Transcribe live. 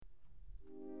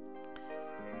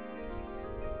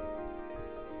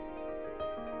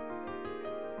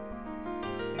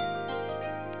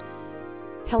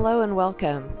Hello and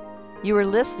welcome. You are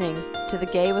listening to the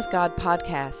Gay with God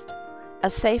podcast, a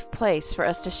safe place for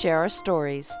us to share our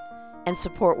stories and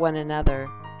support one another.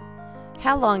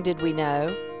 How long did we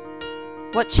know?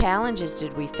 What challenges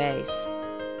did we face?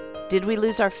 Did we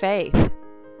lose our faith?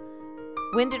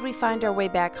 When did we find our way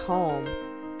back home?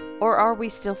 Or are we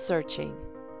still searching?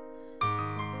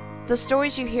 The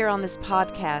stories you hear on this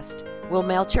podcast will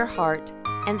melt your heart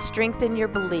and strengthen your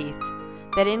belief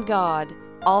that in God,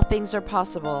 all things are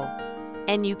possible,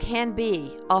 and you can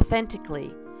be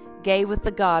authentically gay with the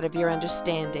God of your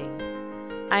understanding.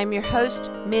 I am your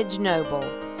host, Midge Noble,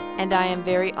 and I am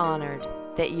very honored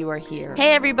that you are here.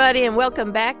 Hey, everybody, and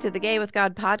welcome back to the Gay with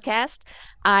God podcast.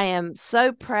 I am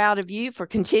so proud of you for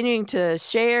continuing to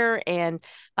share and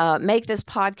make this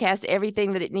podcast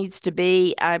everything that it needs to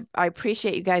be. I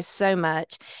appreciate you guys so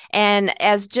much. And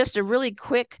as just a really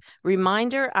quick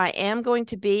reminder, I am going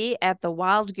to be at the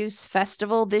Wild Goose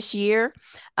Festival this year.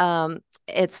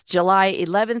 It's July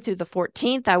 11th through the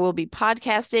 14th. I will be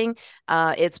podcasting.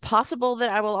 It's possible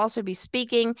that I will also be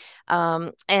speaking,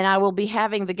 and I will be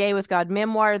having the Gay with God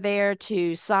memoir there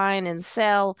to sign and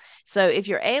sell. So if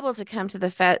you're able to come to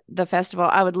the festival,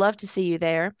 I would love to see you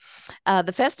there.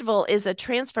 The festival is a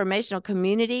transformational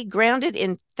community grounded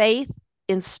in faith,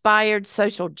 inspired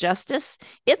social justice.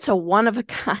 It's a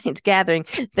one-of-a-kind gathering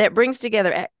that brings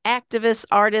together activists,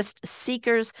 artists,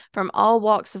 seekers from all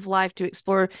walks of life to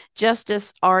explore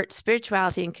justice, art,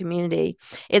 spirituality, and community.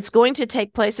 It's going to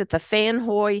take place at the Fan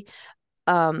Hoy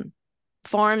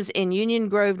Farms in Union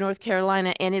Grove, North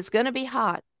Carolina, and it's going to be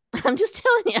hot. I'm just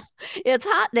telling you, it's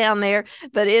hot down there,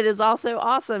 but it is also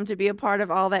awesome to be a part of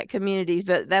all that community.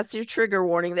 But that's your trigger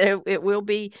warning that it will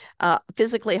be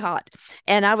physically hot.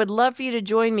 And I would love for you to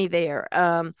join me there.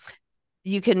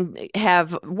 You can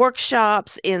have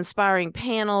workshops, inspiring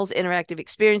panels, interactive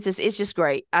experiences. It's just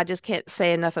great. I just can't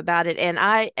say enough about it. And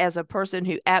I, as a person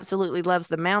who absolutely loves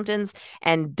the mountains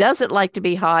and doesn't like to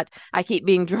be hot, I keep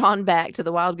being drawn back to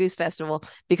the Wild Goose Festival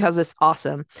because it's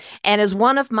awesome. And as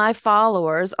one of my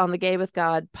followers on the Gay with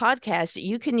God podcast,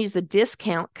 you can use a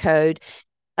discount code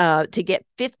to get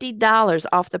 $50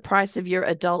 off the price of your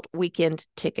adult weekend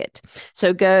ticket.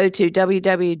 So go to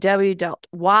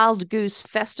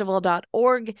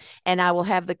www.wildgoosefestival.org, and I will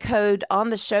have the code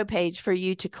on the show page for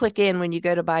you to click in when you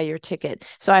go to buy your ticket.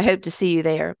 So I hope to see you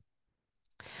there.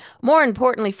 More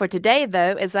importantly for today,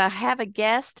 though, is I have a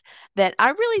guest that I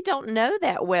really don't know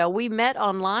that well. We met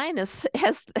online as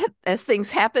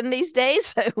things happen these days.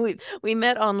 So we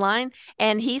met online,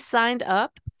 and he signed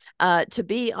up to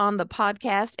be on the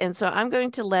podcast. And so I'm going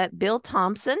to let Bill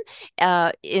Thompson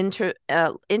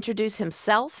introduce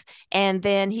himself, and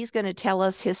then he's going to tell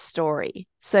us his story.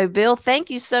 So, Bill, thank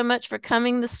you so much for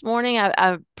coming this morning.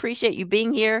 I appreciate you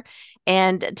being here.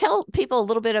 And tell people a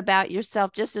little bit about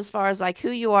yourself, just as far as like who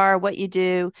you are, what you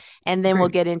do, and then we'll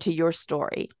get into your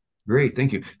story. Great.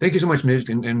 Thank you. Thank you so much, Midge,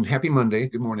 and happy Monday.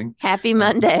 Good morning. Happy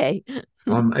Monday.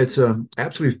 It's an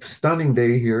absolutely stunning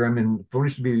day here. I'm in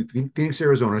Phoenix,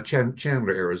 Arizona,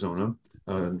 Chandler, Arizona,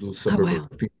 a little suburb of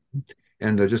Phoenix.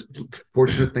 And just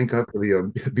fortunate, thank God, for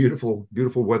the beautiful,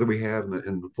 beautiful weather we have,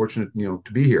 and fortunate,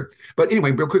 to be here. But anyway,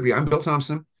 real quickly, I'm Bill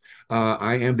Thompson.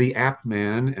 I am the App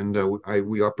Man, and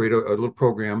we operate a little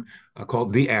program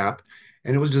called The App,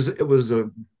 and it was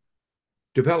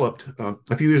developed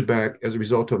a few years back as a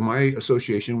result of my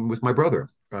association with my brother.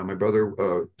 My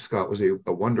brother Scott was a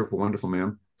wonderful, wonderful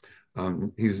man.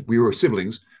 We were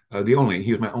siblings. He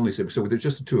was my only sibling, so there's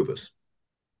just the two of us.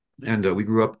 And we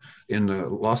grew up in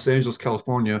Los Angeles,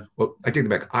 California. Well, I take it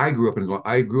back. I grew up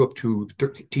to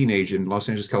teenage in Los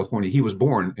Angeles, California. He was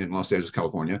born in Los Angeles,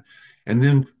 California, and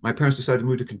then my parents decided to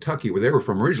move to Kentucky, where they were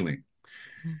from originally.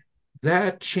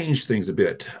 That changed things a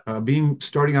bit.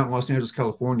 Starting out in Los Angeles,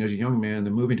 California as a young man,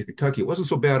 then moving to Kentucky, it wasn't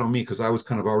so bad on me because I was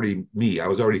kind of already me. I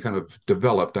was already kind of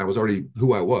developed. I was already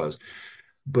who I was.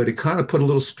 But it kind of put a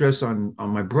little stress on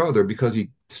my brother because he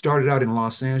started out in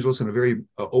Los Angeles in a very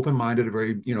open-minded, a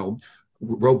very,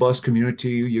 robust community.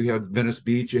 You have Venice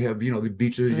Beach, you have, the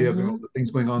beaches, you have all the things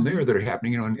going on there that are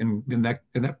happening, in that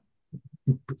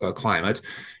climate,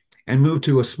 and moved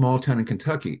to a small town in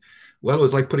Kentucky. Well, it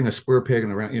was like putting a square peg in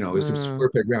a round, it's a square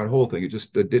peg round hole thing. It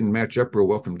just didn't match up real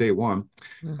well from day one.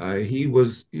 He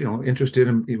was, interested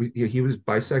in, he was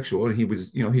bisexual, and he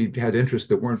was, he had interests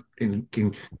that weren't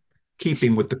in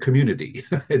keeping with the community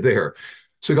there.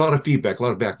 So he got a lot of feedback, a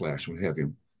lot of backlash, what have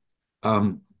you.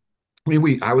 I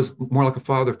was more like a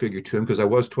father figure to him because I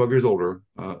was 12 years older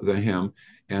than him.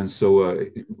 And so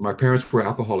my parents were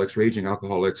alcoholics, raging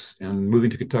alcoholics, and moving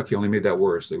to Kentucky only made that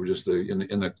worse. They were just in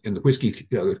the whiskey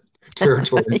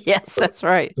territory. Yes, that's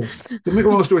right. So to make a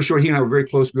long story short, he and I were very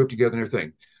close, grew up together and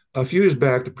everything. A few years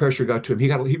back, the pressure got to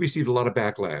him. He received a lot of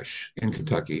backlash in Mm-hmm.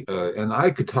 Kentucky, and I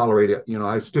could tolerate it.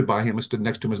 I stood by him, I stood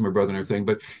next to him as my brother and everything.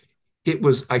 But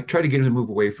I tried to get him to move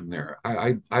away from there.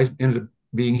 I ended up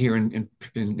being here in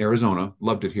Arizona,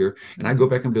 loved it here, and I'd go Mm-hmm.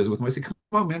 back and visit with him. I said, "Come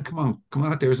on, man, come on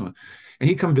out to Arizona," and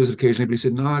he'd come visit occasionally. But he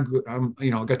said, "No, I'm, I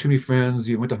got too many friends.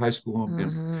 You went to high school."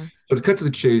 Mm-hmm. So to cut to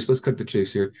the chase, let's cut to the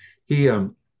chase here. He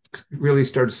really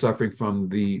started suffering from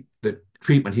the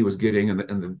treatment he was getting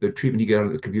and the treatment he got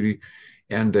in the community,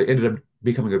 and ended up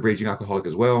becoming a raging alcoholic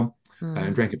as well,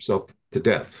 and drank himself to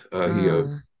death.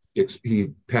 Mm-hmm. He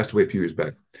passed away a few years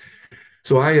back.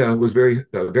 So I was very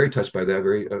touched by that,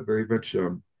 very much.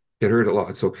 It hurt a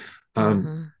lot. So um,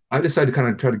 Mm-hmm. I decided to kind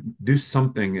of try to do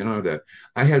something, that.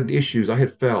 I had issues. I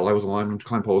had fell. I was a lineman to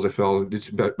climb poles. I fell.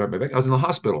 My back. I was in the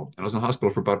hospital. I was in the hospital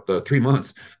for about 3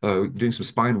 months, doing some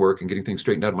spine work and getting things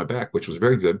straightened out of my back, which was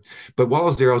very good. But while I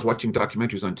was there, I was watching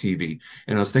documentaries on TV,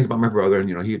 and I was thinking about my brother. And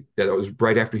that was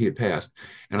right after he had passed,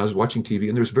 and I was watching TV,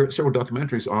 and there was several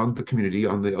documentaries on the community,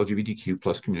 on the LGBTQ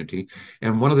plus community,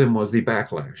 and one of them was the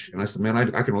backlash. And I said, man,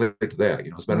 I can relate to that.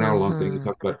 It's about an hour long thing. He Mm-hmm.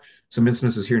 talked about some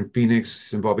incidences here in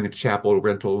Phoenix involving a chapel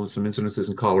rental, and some incidences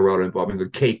in Colorado involving a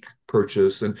cake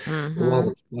purchase, and Mm-hmm. a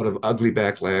lot of ugly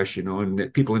backlash,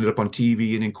 and people ended up on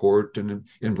TV and in court and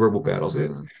in verbal battles.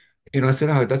 Mm-hmm. I said,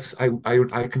 oh,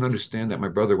 I can understand that. My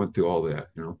brother went through all that,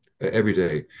 every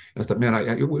day. And I thought,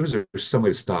 man, was there some way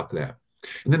to stop that?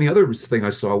 And then the other thing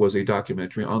I saw was a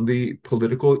documentary on the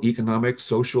political, economic,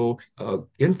 social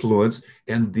influence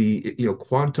and the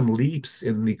quantum leaps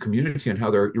in the community and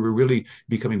how you're really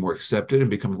becoming more accepted and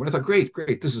becoming. I thought, great,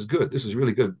 this is good, this is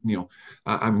really good.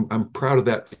 I'm proud of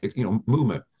that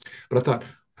movement. But I thought,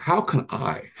 how can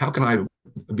I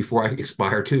before I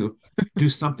expire too do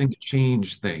something to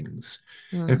change things?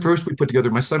 And Mm-hmm. first we put together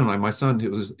my son and I. My son,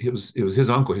 it was his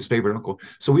uncle, his favorite uncle.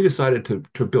 So we decided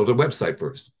to build a website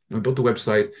first. And we built a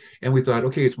website, and we thought,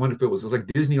 okay, it's wonderful. It was like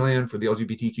Disneyland for the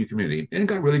LGBTQ community, and it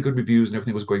got really good reviews, and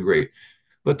everything was going great.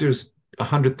 But there's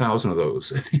 100,000 of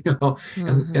those, and they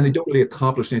Mm-hmm. don't really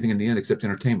accomplish anything in the end except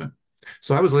entertainment.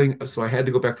 So I had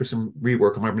to go back for some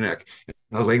rework on my neck. And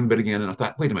I was laying in bed again, and I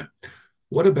thought, wait a minute,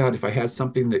 what about if I had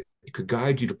something that could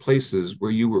guide you to places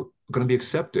where you were going to be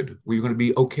accepted, where you're going to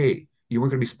be okay, you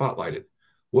weren't going to be spotlighted?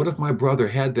 What if my brother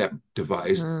had that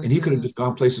device and he could have Mm-hmm. just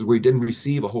gone places where he didn't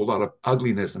receive a whole lot of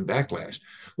ugliness and backlash?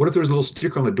 What if there was a little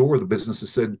sticker on the door of the business that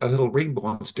said, a little rainbow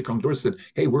on the sticker on the door that said,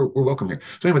 "Hey, we're welcome here."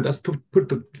 So anyway, that's to put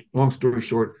the long story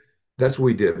short. That's what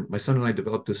we did. My son and I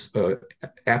developed this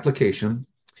application.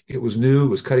 It was new, it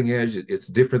was cutting edge, it's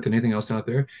different than anything else out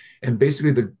there. And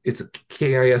basically, it's a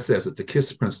KISS, it's a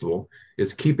KISS principle.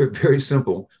 It's keep it very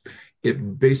simple.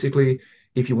 It basically,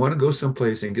 if you want to go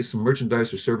someplace and get some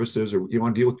merchandise or services, or you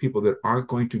want to deal with people that aren't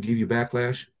going to give you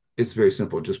backlash, it's very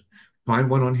simple. Just find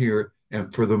one on here.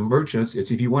 And for the merchants,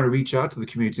 it's if you want to reach out to the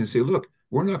community and say, look,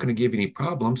 we're not going to give you any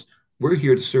problems. We're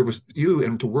here to service you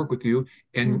and to work with you,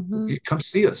 and Mm-hmm. come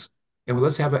see us. And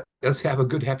let's have a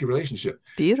good, happy relationship.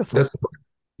 Beautiful. That's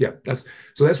yeah. That's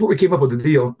what we came up with the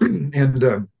deal,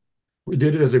 and we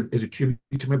did it as a tribute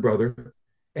to my brother,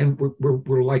 and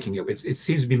we're liking it. It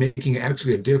seems to be making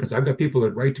actually a difference. I've got people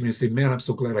that write to me and say, "Man, I'm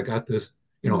so glad I got this.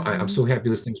 I'm Mm-hmm. so happy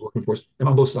this thing's working for us." And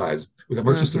on both sides, we got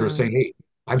merchants that are Mm-hmm. saying, "Hey,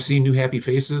 I've seen new happy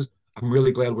faces. I'm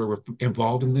really glad we're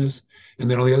involved in this." And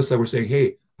then on the other side, we're saying,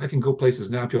 "Hey, I can go places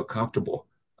now and feel comfortable.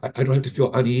 I don't have to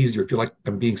feel uneasy or feel like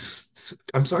I'm being,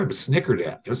 I'm sorry, but snickered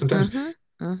at." Sometimes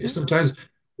Mm-hmm. Mm-hmm. sometimes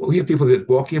we have people that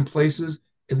walk in places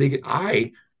and they get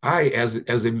I as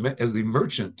the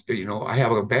merchant, I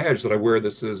have a badge that I wear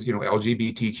that says,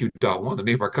 LGBTQ.1. The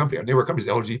name of our company is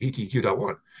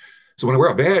LGBTQ.1. So when I wear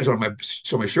a badge on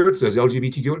my shirt says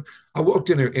LGBTQ, I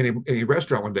walked in a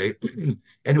restaurant one day and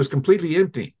it was completely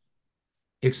empty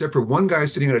except for one guy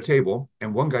sitting at a table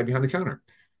and one guy behind the counter.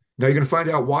 Now you're going to find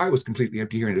out why it was completely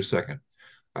empty here in just a second.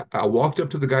 I walked up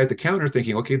to the guy at the counter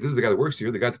thinking, okay, this is the guy that works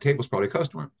here. The guy at the table is probably a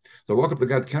customer. So I walked up to the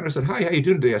guy at the counter and said, "Hi, how you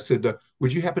doing today?" I said,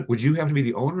 would you happen to be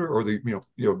the owner or the,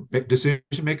 decision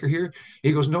maker here?"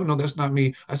 He goes, "No, no, that's not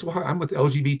me." I said, "Well, hi, I'm with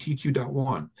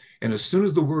LGBTQ.1." And as soon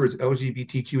as the words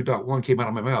LGBTQ.1 came out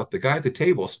of my mouth, the guy at the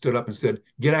table stood up and said,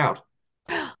 "Get out,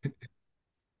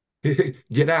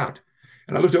 get out."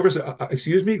 And I looked over and said,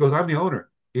 "Excuse me?" He goes, "I'm the owner."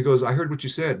 He goes, "I heard what you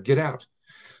said. Get out."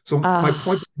 So my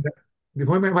point, Ah, the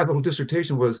point of my little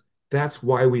dissertation was that's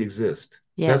why we exist.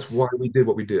 That's yes. why we did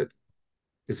what we did.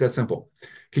 It's that simple.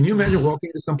 Can you imagine Ah, walking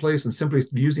into some place and simply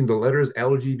using the letters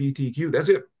LGBTQ? That's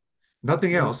it,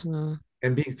 nothing else, mhm.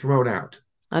 and being thrown out,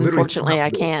 literally thrown Unfortunately, out I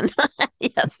the door. can.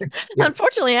 Yes. Yeah,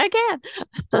 Unfortunately, I can.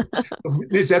 so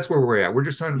that's where we're at. We're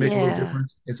just trying to make a little Yeah.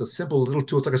 difference. It's a simple little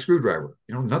tool. It's like a screwdriver.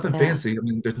 Nothing Yeah. fancy. I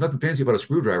mean, there's nothing fancy about a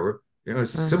screwdriver.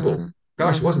 It's simple. Mhm.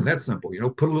 Gosh, it wasn't Mhm. that simple.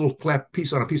 Put a little flat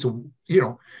piece on a piece of,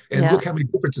 and Yeah. look how many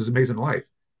differences it makes in life.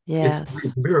 It's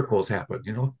Yes. miracles happen,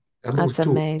 that little That's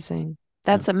tool. amazing. Yeah.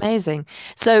 That's amazing.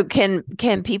 So can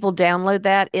people download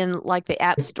that in like the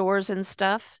app stores and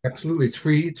stuff? Absolutely, it's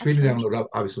free. It's free That's to wonderful. download.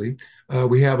 Obviously,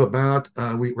 we have about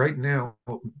we right now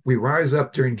we rise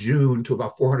up during June to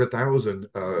about 400,000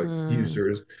 Mm.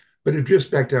 users, but it drifts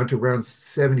back down to around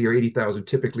 70 or 80,000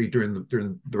 typically during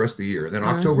the rest of the year. And then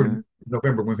October to Mhm.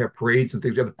 November, when we have parades and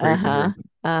things, we have the parades and Uh-huh. during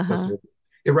the Uh-huh. festival,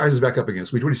 it rises back up again.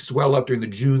 So we really swell up during the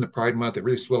June, the Pride Month. It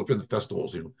really swell up during the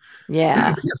festivals. Yeah.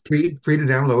 Yeah, free to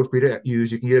download, free to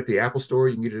use. You can get it at the Apple Store,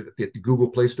 you can get it at the Google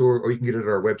Play Store, or you can get it at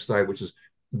our website, which is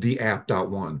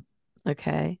theapp.one.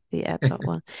 Okay, the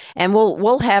app.one. And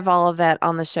we'll have all of that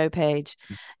on the show page.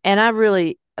 And I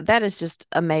really that is just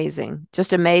amazing.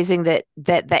 Just amazing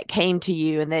that came to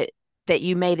you and that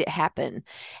you made it happen.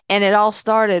 And it all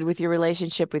started with your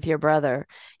relationship with your brother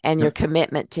and your Yep.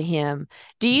 commitment to him.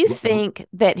 Do you think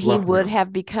that he Rough would around.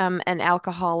 have become an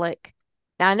alcoholic?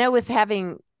 Now, I know with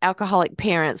having alcoholic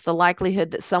parents, the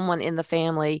likelihood that someone in the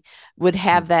family would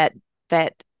have that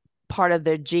part of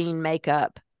their gene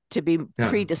makeup to be Yeah.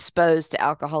 predisposed to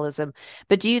alcoholism.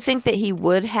 But do you think that he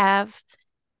would have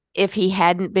if he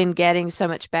hadn't been getting so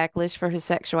much backlash for his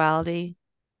sexuality?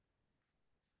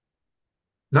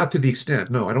 Not to the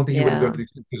extent. No, I don't think he would have gone Yeah. to the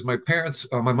extent because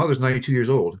my mother's 92 years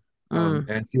old. Mm,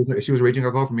 And she was raging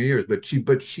alcohol for many years, but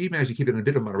she managed to keep it in a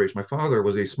bit of moderation. My father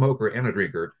was a smoker and a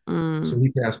drinker, so mm, he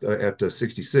passed at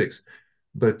 66.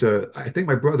 But I think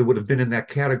my brother would have been in that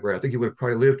category. I think he would have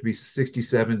probably lived to be 60,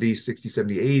 70, 60,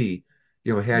 70, 80,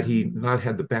 had he mm. not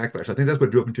had the backlash. I think that's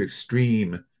what drove him to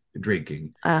extreme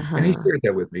drinking. And he Uh-huh. shared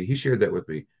that with me. He shared that with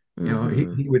me.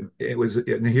 Mm-hmm. He would, it was,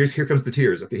 and here comes the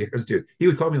tears. Okay, here comes the tears. He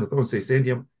would call me on the phone and say,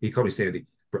 Sandy, he called me Sandy,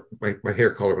 my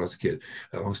hair color when I was a kid.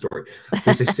 Long story.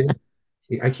 He'd say, Sandy,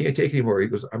 I can't take anymore. He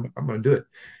goes, I'm going to do it.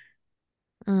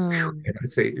 Mm, And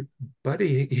I'd say,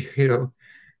 buddy,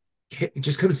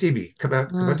 just come and see me. Come out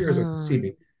to Arizona, see mm-hmm.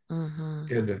 me.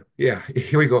 Mm-hmm. And yeah,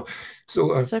 here we go.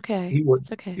 So It's okay. he would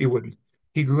It's okay. he would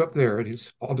he grew up there, and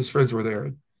his all of his friends were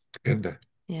there, and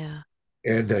Yeah.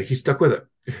 he stuck with it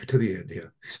to the end. Yeah,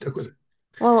 he stuck with it,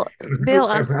 Well, and Bill,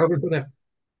 I'm proud of him for that.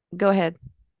 go ahead.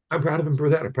 I'm proud of him for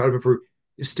that. I'm proud of him for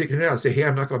sticking it out and say, hey,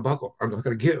 I'm not going to buckle. I'm not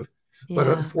going to give. But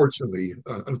Yeah. unfortunately,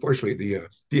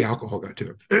 the alcohol got to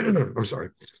him. I'm sorry.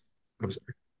 I'm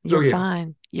sorry. So You're yeah,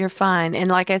 fine. You're fine. And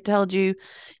like I told you,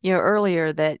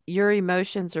 earlier that your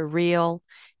emotions are real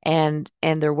and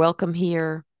they're welcome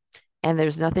here and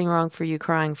there's nothing wrong for you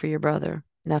crying for your brother.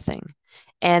 Nothing.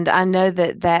 And I know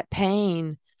that that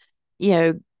pain, you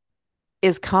know,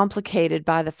 is complicated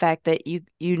by the fact that you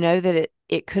know that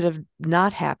it could have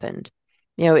not happened.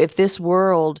 If this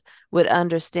world would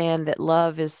understand that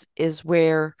love is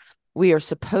where we are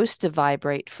supposed to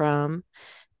vibrate from,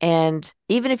 and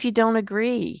even if you don't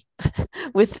agree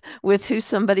with who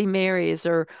somebody marries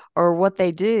or what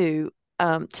they do,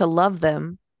 to love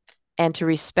them and to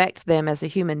respect them as a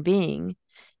human being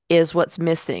is what's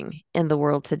missing in the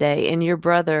world today. And your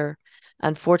brother,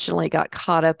 unfortunately, got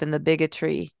caught up in the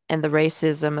bigotry and the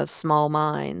racism of small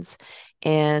minds.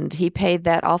 And he paid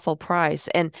that awful price.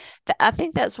 And I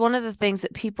think that's one of the things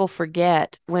that people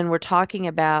forget when we're talking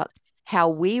about how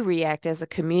we react as a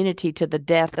community to the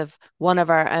death of one of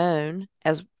our own.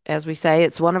 As we say,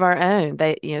 it's one of our own.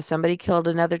 Somebody killed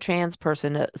another trans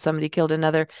person, somebody killed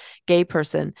another gay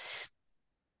person,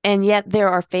 and yet there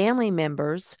are family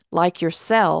members like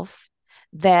yourself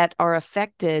that are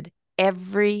affected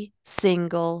every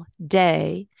single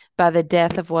day by the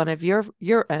death of one of your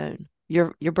own,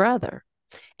 your brother.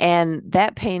 And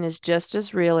that pain is just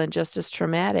as real and just as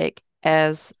traumatic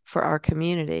as for our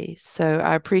community. So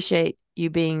I appreciate you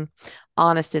being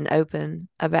honest and open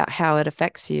about how it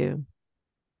affects you.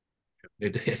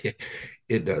 it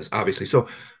it does obviously. So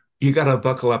you got to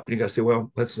buckle up and you got to say,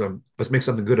 well, let's make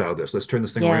something good out of this. Let's turn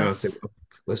this thing around and say, Yes. well,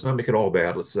 let's not make it all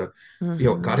bad. Let's God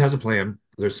Mm-hmm. has a plan.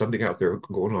 There's something out there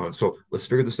going on. So let's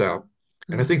figure this out.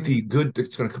 And I think Mm-hmm. the good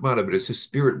that's going to come out of it is his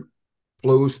spirit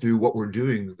flows through what we're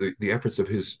doing, the efforts of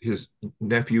his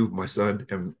nephew, my son,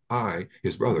 and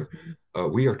his brother.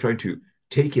 Mm-hmm. We are trying to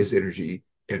take his energy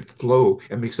and flow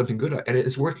and make something good. And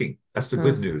it's working. That's the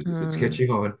good news. It's Mm-hmm. catching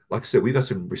on. Like I said, we got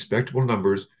some respectable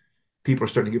numbers. People are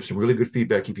starting to give some really good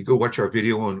feedback. If you go watch our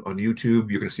video on YouTube,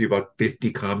 you're going to see about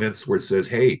 50 comments where it says,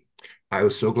 hey, I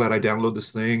was so glad I downloaded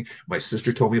this thing. My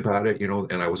sister told me about it,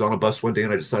 and I was on a bus one day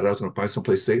and I decided I was going to find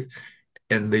someplace safe.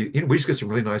 And we just get some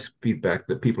really nice feedback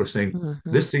that people are saying,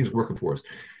 Mm-hmm. this thing's working for us.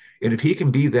 And if he can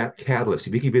be that catalyst,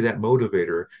 if he can be that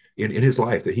motivator in his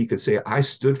life, that he could say, I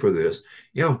stood for this,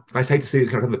 I hate to say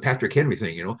it's kind of the Patrick Henry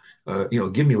thing,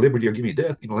 give me liberty or give me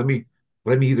death. Let me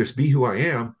either be who I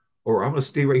am, or I'm going to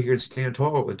stay right here and stand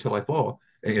tall until I fall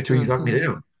and until you knock me Mm-hmm.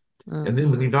 down. And then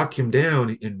when Mm-hmm. you knock him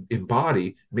down in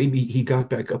body, maybe he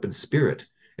got back up in spirit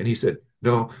and he said,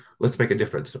 no, let's make a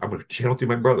difference. I'm going to channel through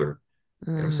my brother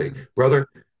and I'm saying, Mm. brother,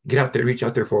 get out there, reach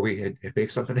out there for me and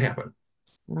make something happen.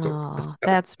 So Oh,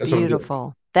 that's that's what I'm doing.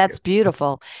 beautiful. Yeah. That's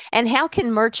beautiful. And how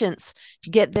can merchants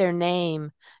get their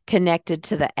name connected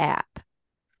to the app?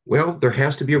 Well, there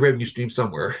has to be a revenue stream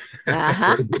somewhere.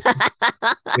 Uh-huh.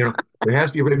 So there has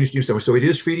to be a revenue stream somewhere. So it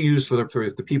is free to use for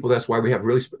the people. That's why we have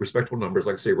really respectable numbers,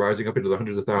 like I say, rising up into the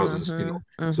hundreds of thousands. Mm-hmm.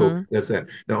 So Mm-hmm. that's that.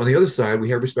 Now on the other side, we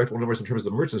have respectable numbers in terms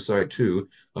of the merchant side too.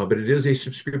 But it is a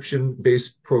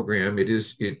subscription-based program. We think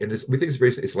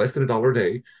it's less than $1 a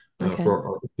day Okay.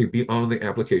 to be on the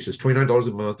application. It's $29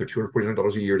 a month or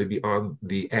 $249 a year to be on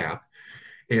the app.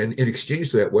 And in exchange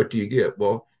for that, what do you get?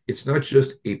 Well, it's not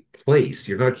just a place.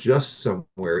 You're not just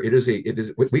somewhere. It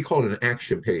is what we call it an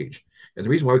action page. And the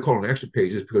reason why we call it an action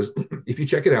page is because if you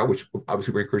check it out, which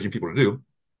obviously we're encouraging people to do,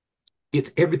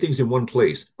 everything's in one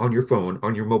place on your phone,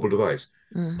 on your mobile device.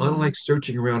 Mm-hmm. Unlike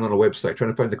searching around on a website, trying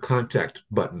to find the contact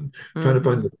button, trying to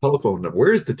find Mm-hmm. the telephone number.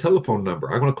 Where is the telephone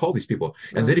number? I want to call these people.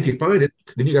 And then if Mm-hmm. you find it,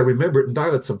 then you got to remember it and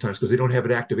dial it sometimes because they don't have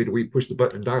it activated where you push the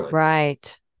button and dial it.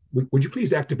 Right. Would you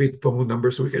please activate the phone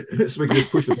number so we can so we can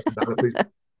just push the button dial it, please?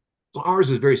 So ours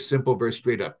is very simple, very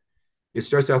straight up. It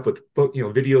starts off with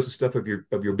videos and stuff of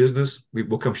your business.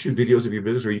 Will come shoot videos of your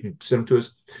business, or you can send them to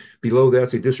us. Below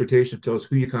that's a dissertation, tell us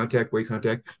who you contact, where you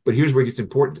contact. But here's where it gets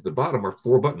important. At the bottom are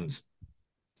 4 buttons.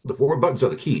 The 4 buttons are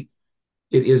the key.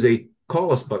 It is a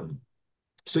call us button.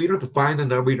 So you don't have to find the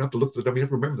number, you don't have to look for the number, you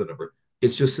don't have to remember the number.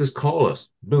 It's just says call us.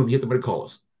 Boom, you hit the button, call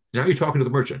us. Now you're talking to the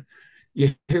merchant.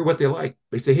 You hear what they like.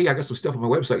 They say, hey, I got some stuff on my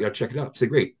website. You got to check it out. Say,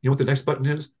 great. You know what the next button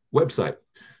is? Website.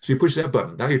 So you push that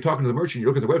button. Now you're talking to the merchant. You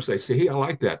look at the website. Say, hey, I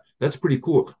like that. That's pretty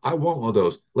cool. I want one of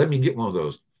those. Let me get one of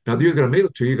those. Now you're going to Mm-hmm. mail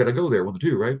it to you. You got to go there. One of the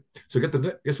two, right? So guess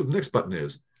what the next button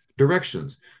is?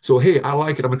 Directions. So hey, I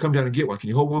like it. I'm gonna come down and get one. Can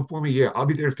you hold one for me? Yeah, I'll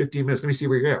be there in 15 minutes. Let me see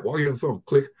where you're at. While you're on the phone,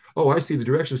 click. Oh, I see the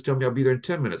directions tell me I'll be there in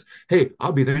 10 minutes. Hey,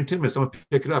 I'll be there in 10 minutes. I'm gonna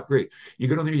pick it up. Great. You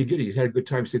get on there, you get it. You had a good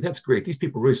time. You say, that's great. These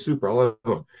people are really super. I love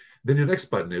them. Then the next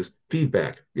button is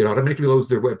feedback. It automatically loads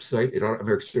their website.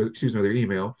 Excuse me, their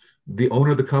email. The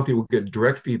owner of the company will get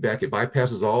direct feedback. It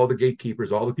bypasses all the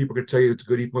gatekeepers. All the people are going to tell you it's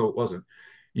good, even though it wasn't.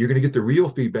 You're going to get the real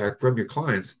feedback from your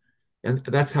clients, and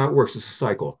that's how it works. It's a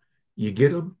cycle. You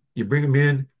get them, you bring them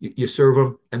in, you serve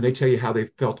them, and they tell you how they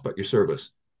felt about your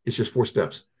service. It's just 4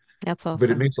 steps, That's but it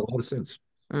awesome. makes a lot of sense.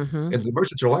 Mm-hmm. And the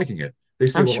merchants are liking it. They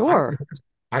say, I'm well, sure.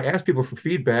 I ask people for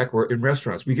feedback, or in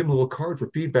restaurants, we give them a little card for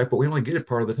feedback, but we only get it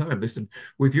part of the time. They said,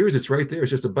 with yours, it's right there.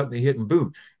 It's just a button they hit and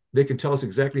boom. They can tell us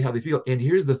exactly how they feel. And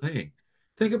here's the thing.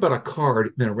 Think about a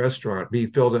card in a restaurant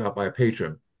being filled out by a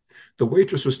patron. The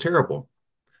waitress was terrible.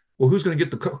 Well, who's going to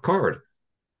get the card?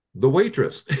 The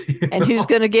waitress. And who's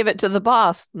going to give it to the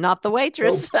boss? Not the No,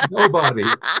 waitress. nobody.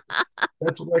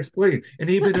 That's what I explained. And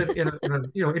even in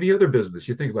any other business,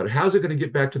 you think about it. How's it going to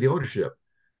get back to the ownership?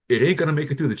 It ain't going to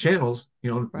make it through the channels.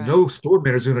 No Right. store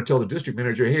manager is going to tell the district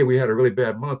manager, "Hey, we had a really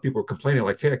bad month. People are complaining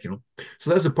like heck." So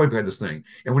that's the point behind this thing.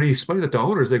 And when you explain it to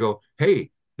owners, they go,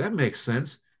 "Hey, that makes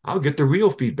sense. I'll get the real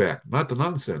feedback, not the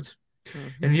nonsense."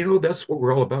 And Mm-hmm. that's what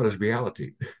we're all about is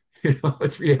reality.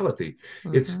 It's reality.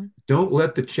 It's Mm-hmm. don't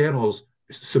let the channels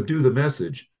subdue the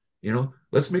message.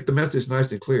 Let's make the message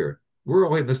nice and clear. We're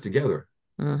all in this together.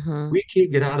 Mm-hmm. We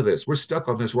can't get out of this. We're stuck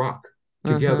on this rock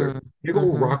together. Mm-hmm. Big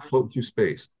old Mm-hmm. rock floating through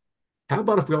space. How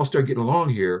about if we all start getting along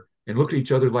here and look at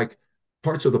each other like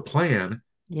parts of the plan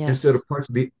instead Yes. of parts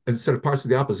of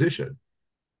the opposition?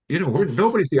 We're Yes.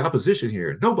 nobody's the opposition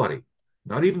here. Nobody.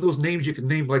 Not even those names you can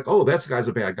name like, oh, that guy's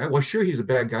a bad guy. Well, sure, he's a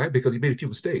bad guy because he made a few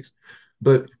mistakes.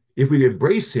 But if we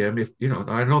embrace him,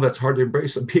 I know that's hard to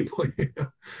embrace some people,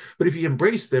 but if you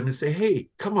embrace them and say, hey,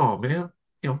 come on, man,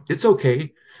 it's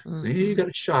okay. Then you Mm-hmm. got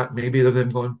a shot, maybe of them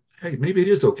going, hey, maybe it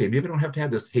is okay. Maybe I don't have to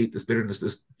have this hate, this bitterness,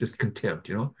 this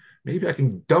contempt, Maybe I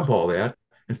can dump all that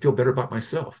and feel better about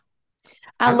myself.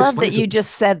 I I've love that explained to you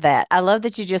just said that. I love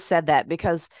that you just said that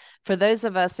because for those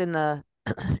of us in the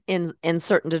in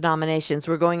certain denominations,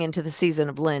 we're going into the season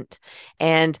of Lent,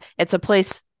 and it's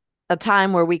a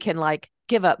time where we can like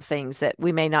give up things that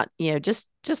we may not, just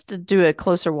to do a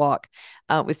closer walk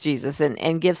with Jesus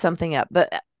and give something up.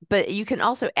 But you can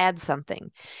also add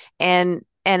something, and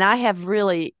I have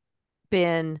really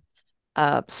been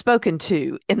spoken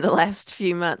to in the last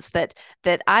few months that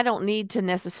I don't need to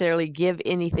necessarily give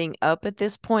anything up at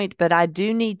this point, but I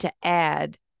do need to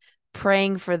add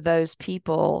praying for those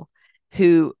people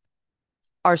who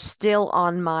are still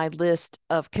on my list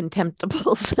of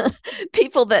contemptibles,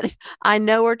 people that I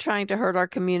know are trying to hurt our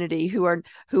community, who are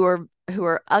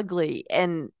ugly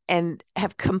and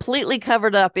have completely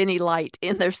covered up any light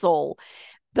in their soul.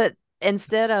 But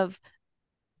instead of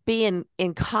being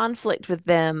in conflict with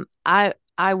them, I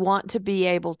want to be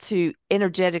able to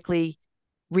energetically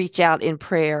reach out in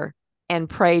prayer and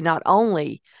pray not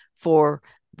only for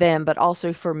them but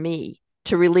also for me,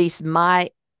 to release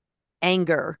my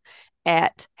anger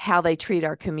at how they treat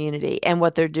our community and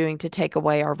what they're doing to take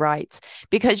away our rights.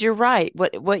 Because you're right,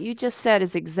 what you just said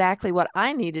is exactly what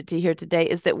I needed to hear today,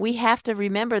 is that we have to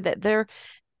remember that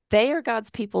they are God's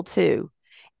people too.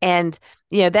 And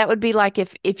that would be like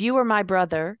if you were my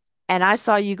brother and I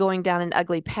saw you going down an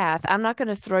ugly path, I'm not going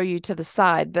to throw you to the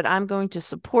side, but I'm going to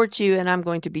support you, and I'm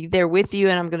going to be there with you,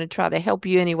 and I'm going to try to help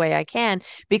you any way I can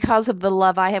because of the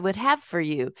love I would have for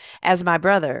you as my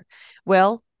brother.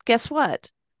 Well, guess what?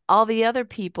 All the other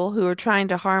people who are trying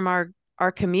to harm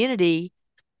our community,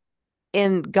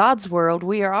 in God's world,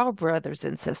 we are all brothers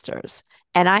and sisters.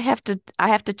 And I have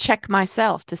to check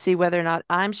myself to see whether or not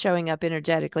I'm showing up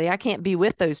energetically. I can't be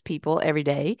with those people every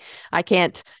day. I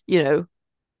can't,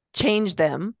 change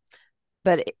them,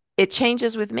 but it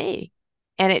changes with me.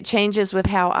 And it changes with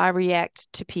how I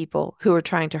react to people who are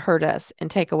trying to hurt us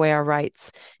and take away our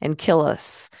rights and kill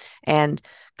us and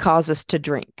cause us to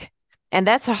drink. And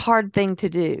that's a hard thing to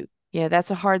do.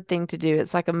 That's a hard thing to do.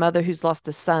 It's like a mother who's lost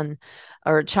a son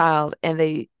or a child, and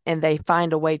they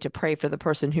find a way to pray for the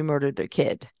person who murdered their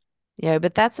kid.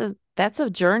 But that's a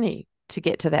journey to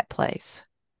get to that place.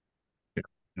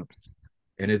 Yeah.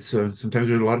 And it's sometimes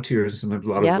there's a lot of tears, sometimes a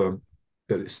lot of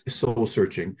Yep. soul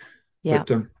searching. Yep.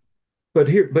 But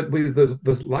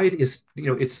the light is,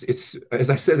 it's as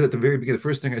I said at the very beginning, the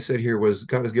first thing I said here was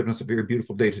God has given us a very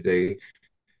beautiful day today.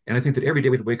 And I think that every day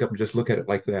we'd wake up and just look at it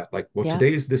like that, like, well, Yep.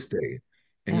 today is this day,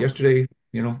 and Yep. yesterday,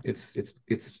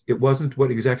 it wasn't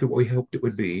exactly what we hoped it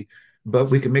would be,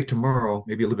 but we can make tomorrow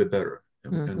maybe a little bit better,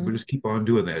 and Mm-hmm. we just keep on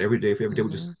doing that every day. If every day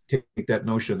we just Mm-hmm. take that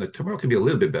notion that tomorrow can be a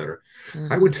little bit better. I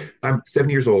Mm-hmm. would. I'm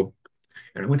 70 years old,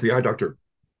 and I went to the eye doctor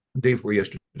the day before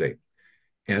yesterday,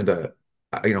 and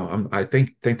I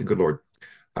thank the good Lord.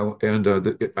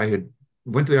 I had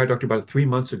went to the eye doctor about 3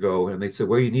 months ago, and they said,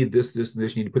 well, you need this, this, and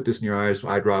this. You need to put this in your eyes,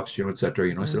 eye drops, et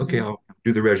cetera. I said, okay, Mm-hmm. I'll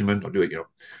do the regimen. I'll do it.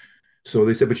 So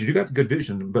they said, but you do got good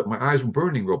vision, but my eyes were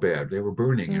burning real bad. They were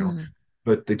burning. Mm-hmm.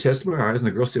 But they tested my eyes, and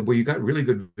the girl said, well, you got really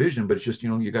good vision, but it's just,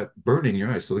 you got burning in your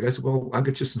eyes. So the guy said, well, I'll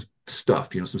get you some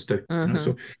stuff, some stuff. Mm-hmm.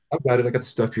 So I got it. I got the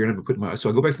stuff here, and I'm putting my.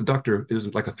 So I go back to the doctor. It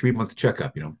was like a 3 month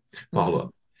checkup, follow Mm-hmm.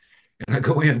 up. And I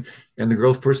go in, and the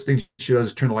girl, first thing she does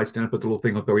is turn the lights down, put the little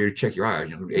thing up there where you check your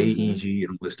eyes, Mm-hmm. AEG and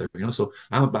all this stuff. So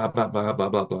I'm blah, blah, blah, blah,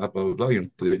 blah, blah, blah, blah,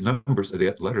 the numbers,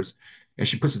 the letters. And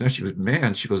she puts it down. She goes,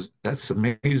 man, she goes, that's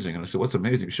amazing. And I said, what's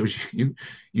amazing? She goes,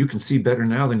 you can see better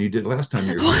now than you did last time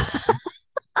you were here.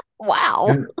 Wow.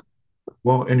 And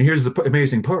well, and here's the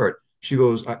amazing part. She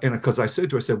goes, and because I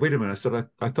said to her, I said, wait a minute. I said,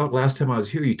 I thought last time I was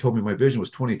here, you told me my vision was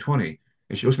 2020.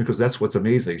 And she goes to me, because that's what's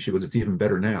amazing. She goes, it's even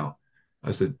better now.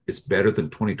 I said, it's better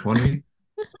than 2020?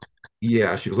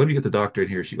 Yeah. She goes, let me get the doctor in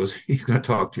here. She goes, he's going to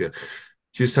talk to you.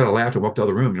 She just had a laugh and walked out of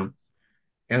the room.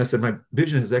 And I said, my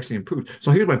vision has actually improved. So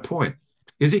here's my point: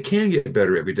 is it can get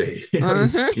better every day.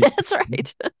 Mm-hmm. That's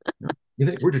right. You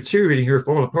think we're deteriorating here,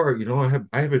 falling apart.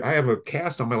 I have a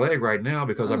cast on my leg right now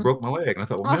because I Mm. broke my leg. And I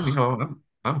thought, well, man, Oh.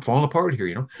 I'm falling apart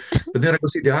here. But then I go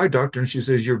see the eye doctor, and she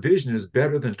says your vision is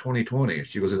better than 2020.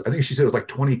 She goes, I think she said it was like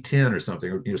 2010 or something.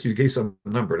 Or, she gave some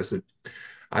number. And I said,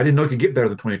 I didn't know it could get better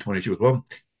than 2020. She goes, well,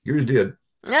 yours did.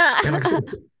 And like I said,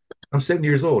 I'm 70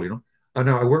 years old.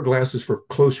 Now I wear glasses for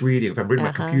close reading. If I'm reading my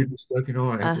Uh-huh. computer and stuff,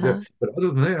 I have to do that. Uh-huh. But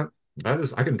other than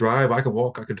that, I can drive, I can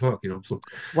walk, I can talk. So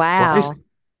life, Wow.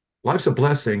 life's a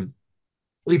blessing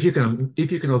if you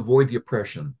can avoid the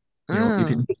oppression. If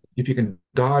Mm. you can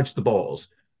dodge the balls.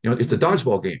 It's a Mm-hmm.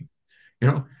 dodgeball game.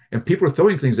 And people are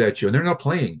throwing things at you, and they're not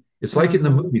playing. It's like in the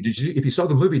Mm-hmm. movie. If you saw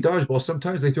the movie Dodgeball,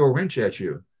 sometimes they throw a wrench at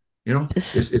you.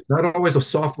 It's not always a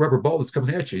soft rubber ball that's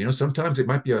coming at you. Sometimes it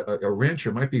might be a wrench,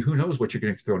 or it might be who knows what you're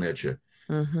getting thrown at you.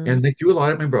 Mm-hmm. And they threw a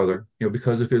lot at my brother,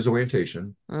 because of his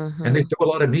orientation. And they Mm-hmm. threw a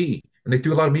lot at me. And they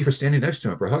threw a lot at me for standing next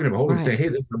to him, for hugging him, holding him, saying, Right.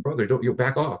 hey, that's my brother. Don't you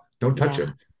back off. Don't touch Yeah.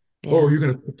 him. Oh, Yeah. you're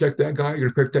going to protect that guy? You're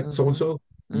going to protect so and Mm-hmm. so?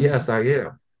 Mm-hmm. Yes, I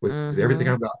am, with everything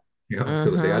Mm-hmm. I've got,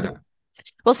 till the day I Mm-hmm. die.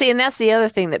 Well, see, and that's the other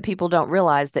thing that people don't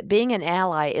realize, that being an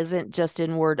ally isn't just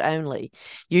in word only.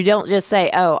 You don't just say,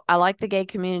 "Oh, I like the gay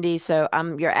community, so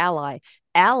I'm your ally."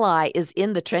 ally is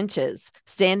in the trenches,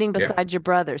 standing Yeah. beside your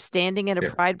brother, standing in a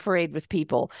Yeah. pride parade with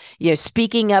people,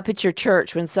 speaking up at your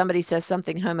church when somebody says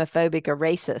something homophobic or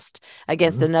racist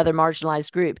against Mhm. another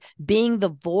marginalized group, being the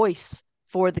voice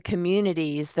for the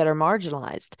communities that are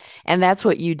marginalized. And that's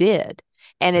what you did.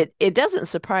 And it doesn't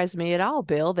surprise me at all,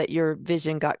 Bill, that your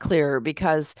vision got clearer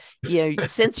because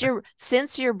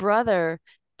since your brother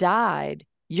died,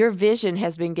 your vision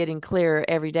has been getting clearer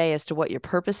every day as to what your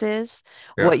purpose is,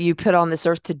 Yeah. what you put on this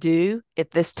earth to do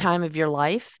at this time of your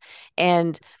life.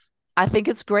 And I think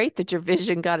it's great that your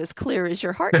vision got as clear as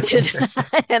your heart did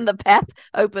and the path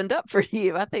opened up for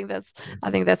you. I think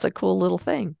that's a cool little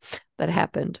thing that Yeah.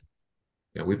 happened.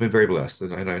 Yeah, we've been very blessed,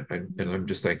 and I'm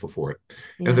just thankful for it.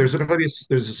 And Yeah. there's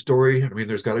a story. I mean,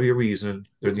 there's got to be a reason.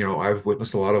 I've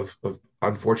witnessed a lot of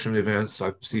unfortunate events.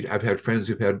 I've had friends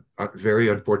who've had very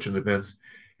unfortunate events,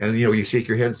 and you shake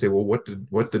your head and say, well, what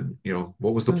was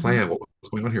the Mhm. plan? What was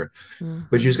going on here?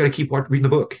 But you just Mhm. got to keep reading the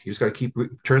book. You just got to keep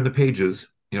turn the pages.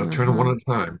 Turn them one Mhm. at a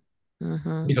time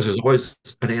Mhm. because there's always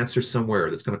an answer somewhere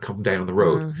that's going to come down the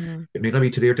road. Mhm. It may not be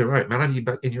today or tomorrow. It might not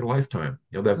be in your lifetime.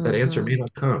 That answer may Mhm.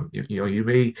 not come. You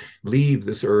may leave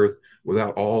this earth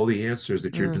without all the answers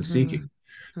that you've been Mhm. seeking,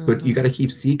 but you got to Mhm.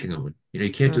 keep seeking them. You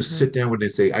can't just Mhm. sit down when they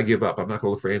say, "I give up. I'm not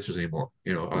going to look for answers anymore."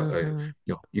 Mhm.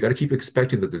 You got to keep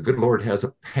expecting that the good Lord has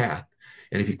a path,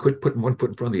 and if you quit putting one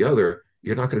foot in front of the other,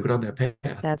 you're not going to go down that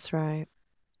path. That's right.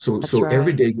 So That's so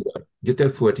every right. day get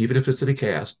that foot, even if it's in a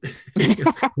cast. You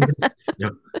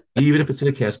know, even if it's in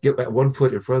a cast, get that one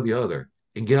foot in front of the other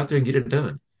and get out there and get it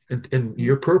done. And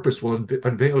your purpose will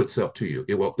unveil itself to you.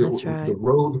 That's The right.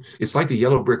 road, it's like the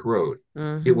yellow brick road.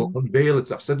 It will Mhm. unveil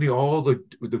itself. Suddenly all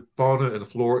the fauna and the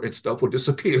flora and stuff will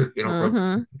disappear,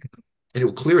 Mhm. and it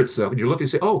will clear itself. And you look and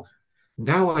say, oh,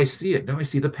 now I see it. Now I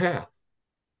see the path.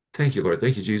 Thank you, Lord.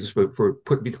 Thank you, Jesus, for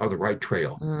putting me on the right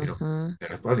trail. Mhm.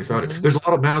 And I finally found it. Mhm. There's a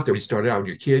lot of them out there when you start out when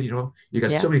you're a kid, you got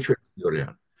so Yeah. many trails to go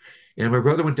down. And my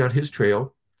brother went down his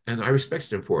trail, and I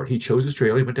respected him for it. He chose his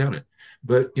trail, he went down it.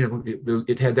 But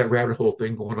it had that rabbit hole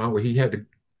thing going on where he had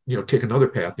to, take another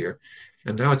path here.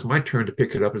 And now it's my turn to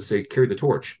pick it up and say, carry the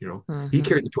torch. He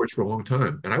carried Mhm. the torch for a long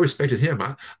time, and I respected him.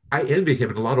 I envied him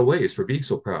in a lot of ways for being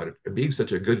so proud and being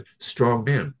such a good, strong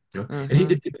man. And he Mhm.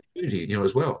 did the community,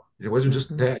 as well. It wasn't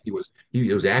just Mhm. that he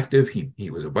was active. He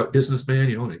was a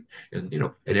businessman,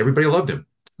 and everybody loved him.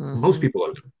 Most Mhm. people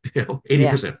loved him, Yeah.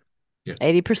 80%. Yeah.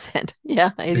 80%.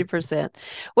 Yeah, 80%.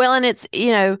 Well, and it's,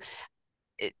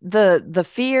 the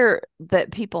fear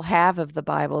that people have of the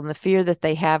Bible and the fear that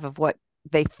they have of what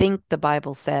they think the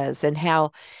Bible says and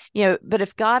how, but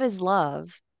if God is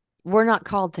love, we're not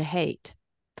called to hate.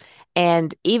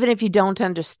 And even if you don't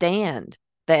understand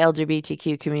the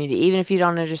LGBTQ community, even if you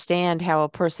don't understand how a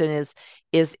person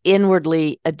is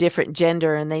inwardly a different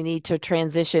gender and they need to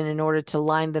transition in order to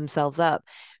line themselves up,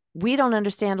 we don't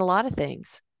understand a lot of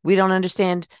things. We don't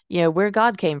understand, where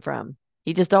God came from.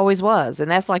 He just always was. And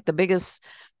that's the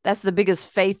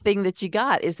biggest faith thing that you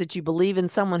got is that you believe in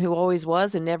someone who always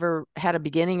was and never had a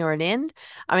beginning or an end.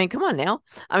 I mean, come on now.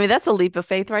 I mean, that's a leap of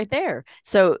faith right there.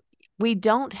 So we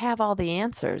don't have all the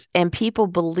answers. And people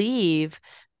believe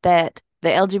that the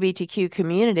LGBTQ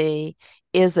community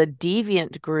is a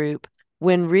deviant group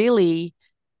when really,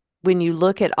 when you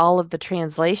look at all of the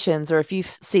translations, or if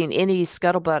you've seen any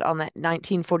scuttlebutt on that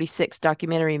 1946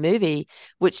 documentary movie,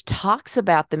 which talks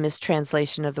about the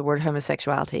mistranslation of the word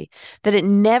homosexuality, that it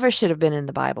never should have been in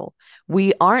the Bible.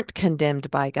 We aren't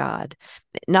condemned by God,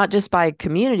 not just by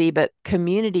community, but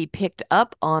community picked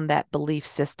up on that belief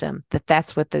system that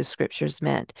that's what those scriptures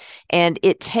meant. And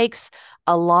it takes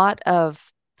a lot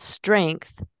of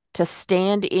strength to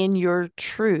stand in your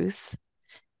truth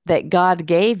that God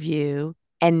gave you,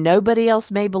 and nobody else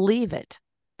may believe it.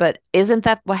 But isn't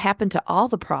that what happened to all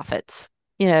the prophets?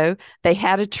 They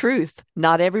had a truth.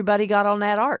 Not everybody got on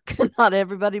that ark. Not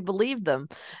everybody believed them.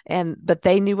 But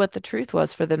they knew what the truth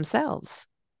was for themselves.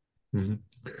 Mhm.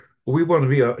 Well, we want to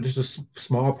be just a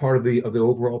small part of the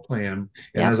overall plan.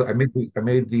 And Yep. as I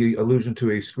made the allusion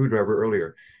to a screwdriver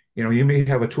earlier. You may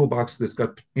have a toolbox that's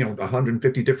got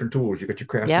 150 different tools. You got your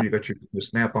Craftsman, Yep. you got your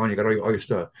Snap-on, you got all your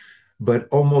stuff. But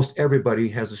almost everybody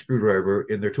has a screwdriver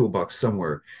in their toolbox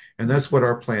somewhere. And that's what Mhm.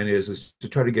 our plan is to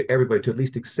try to get everybody to at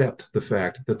least accept the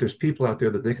fact that there's people out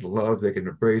there that they can love, they can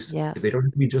embrace. They Yes. don't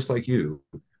have to be just like you.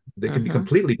 They can be Mm-hmm.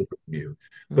 completely different from you.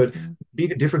 But Mm-hmm.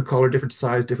 being a different color, different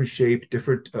size, different shape,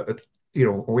 different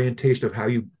orientation of how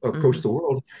you approach Mm-hmm. the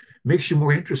world makes you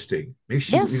more interesting.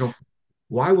 Makes you. Yes,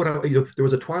 Why would I? There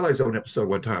was a Twilight Zone episode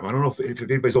one time. I don't know if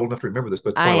anybody's old enough to remember this,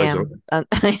 but I Twilight Zone. am.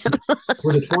 I am. There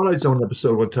was a Twilight Zone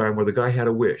episode one time where the guy had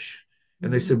a wish,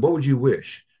 and they Mhm. said, "What would you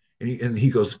wish?" And he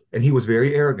goes, and he was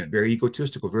very arrogant, very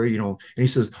egotistical, very, and he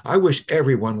says, I wish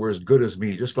everyone were as good as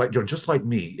me, just like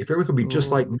me. If everyone could be just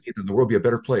Ooh. like me, then the world would be a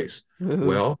better place. Ooh.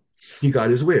 Well, he got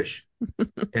his wish.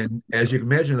 And as you can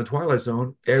imagine, in the Twilight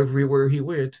Zone, everywhere he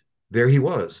went, there he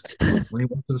was. When he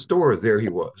went to the store, there he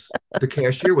was. The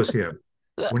cashier was him.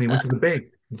 When he went to the bank,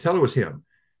 the teller was him.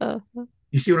 Uh,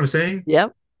 You see what I'm saying?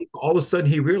 yep. All of a sudden,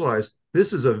 he realized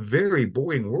this is a very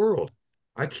boring world.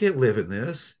 I can't live in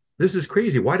this. This is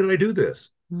crazy. Why did I do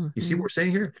this? You see what Hmm. we're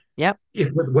saying here? Yep.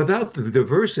 If without the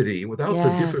diversity, without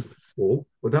the different Yes. people,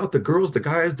 without the girls, the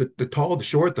guys, the tall, the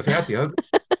short, the fat, the ugly,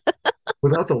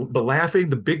 without the laughing,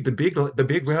 the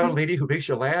big round lady who makes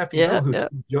you laugh, Yeah. who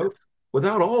Yep. joke.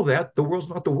 Without all that, the world's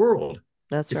not the world.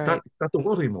 That's It's right. not the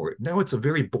world anymore. Now it's a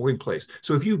very boring place.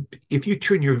 So if you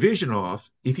turn your vision off,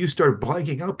 if you start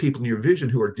blanking out people in your vision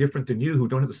who are different than you, who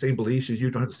don't have the same beliefs as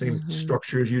you, don't have the same Hmm.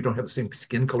 structure as you, don't have the same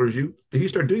skin color as you, if you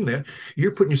start doing that,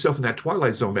 you're putting yourself in that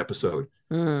Twilight Zone episode.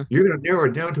 Mm. You're going to narrow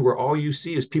it down to where all you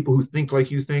see is people who think like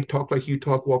you think, talk like you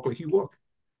talk, walk like you walk.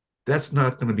 That's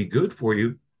not going to be good for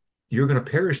you. You're going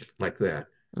to perish like that.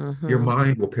 Your Hmm.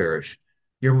 mind will perish.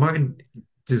 Your mind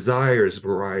desires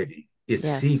variety. It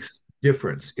Yes. seeks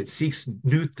difference. It seeks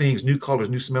new things, new colors,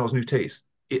 new smells, new tastes.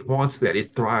 It wants that.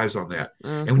 It thrives on that.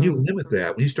 And when you Hmm. limit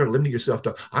that, when you start limiting yourself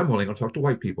to, I'm only going to talk to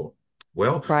white people.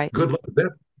 Well, Right. good luck with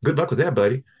that. Good luck with that,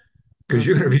 buddy, because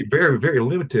you're going Hmm. to be very, very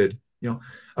limited. Neil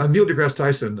deGrasse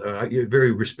Tyson, a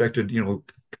very respected,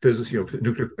 physicist,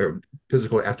 nuclear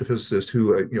physical astrophysicist,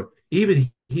 who,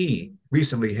 even he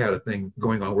recently had a thing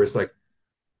going on where it's like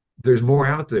there's more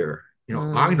out there.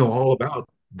 I Mm. know all about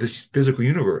this physical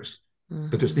universe,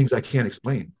 but there's Hmm. things I can't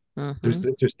explain. There's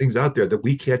Hmm. there's things out there that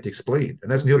we can't explain,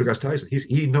 and that's Neil Hmm. deGrasse Tyson.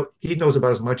 He knows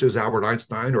about as much as Albert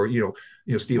Einstein or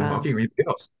Stephen Wow. Hawking or anything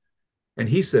else. And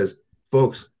he says,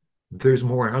 folks, there's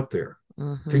more out there.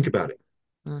 Hmm. Think about it.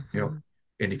 You know, Hmm.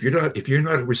 and if you're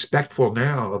not respectful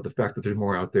now of the fact that there's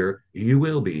more out there, you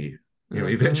will be. Hmm.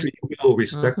 Eventually you will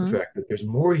respect the Hmm. fact that there's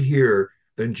more here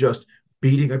than just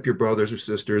beating up your brothers or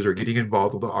sisters or getting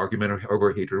involved with an argument or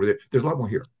over hatred. There's a lot more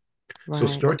here. So Right.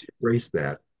 start to embrace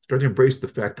that. Start to embrace the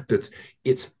fact that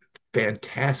it's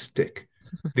fantastic.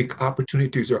 The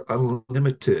opportunities are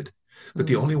unlimited, but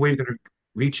the only Mm. way you're going to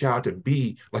reach out and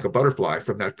be like a butterfly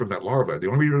from that larva, the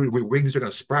only way wings are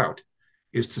going to sprout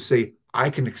is to say, I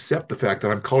can accept the fact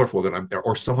that I'm colorful, that I'm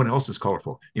or someone else is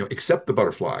colorful. Accept the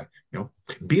butterfly.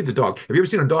 Be the dog. Have you ever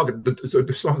seen a dog?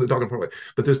 The song of the dog in front of it.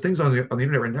 But there's things on the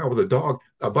internet right now where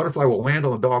a butterfly will land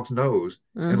on the dog's nose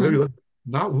and Hmm. literally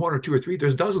not one or two or three,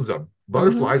 there's dozens of them. Hmm.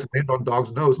 Butterflies land on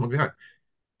dog's nose and look behind.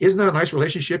 Isn't that a nice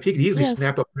relationship? He could easily Yes.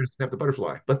 snap the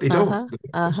butterfly, but they don't. Uh-huh. They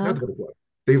don't snap Uh-huh. the butterfly.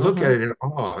 They look at Uh-huh. it in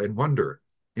awe and wonder.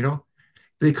 You know,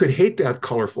 they could hate that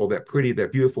colorful, that pretty,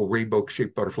 that beautiful rainbow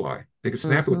shaped butterfly. They could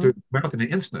snap it with Hmm. their mouth in an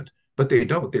instant, but they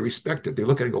don't. They respect it. They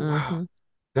look at it and go, wow, Hmm.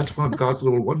 that's one of God's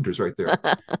little wonders right there.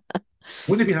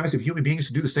 Wouldn't it be nice if human beings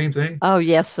could do the same thing? Oh,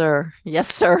 yes, sir.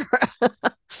 Yes, sir.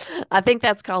 I think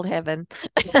that's called heaven.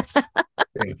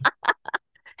 Yeah.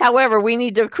 However, we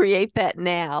need to create that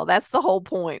now. That's the whole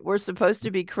point. We're supposed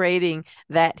to be creating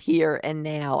that here and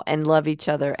now and love each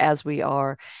other as we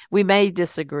are. We may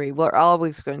disagree. We're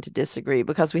always going to disagree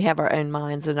because we have our own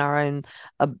minds and our own,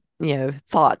 uh,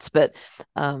 thoughts. But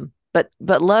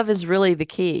love is really the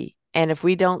key. And if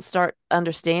we don't start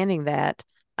understanding that,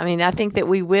 I mean, I think that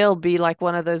we will be like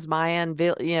one of those Mayan,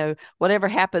 whatever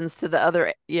happens to the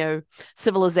other,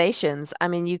 civilizations. I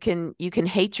mean, you can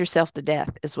hate yourself to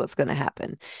death is what's going to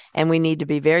happen. And we need to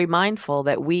be very mindful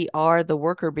that we are the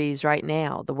worker bees right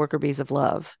now, the worker bees of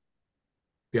love.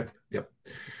 Yep. Yep.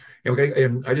 Okay,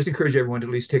 and I just encourage everyone to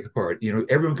at least take a part.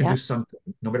 Everyone can do Yep, something,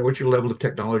 no matter what your level of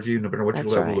technology, no matter what your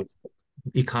that's level right.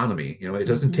 of economy. It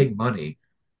doesn't Mm-hmm. take money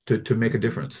to make a Mm-hmm.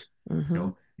 difference. Mm-hmm.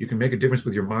 You can make a difference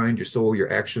with your mind, your soul,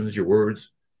 your actions, your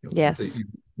words. Yes.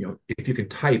 If you can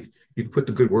type, you can put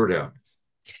the good word out.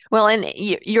 Well, and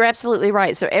you're absolutely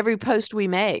right. So every post we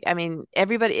make, I mean,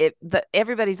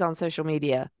 everybody's on social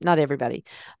media. Not everybody.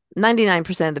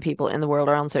 99% of the people in the world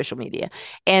are on social media.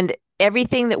 And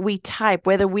everything that we type,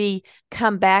 whether we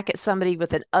come back at somebody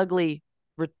with an ugly,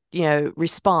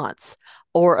 response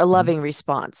or a Mhm, loving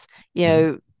response, you mhm,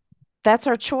 know, that's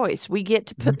our choice. We get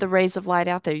to put mhm. the rays of light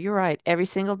out there. You're right. Every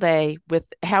single day with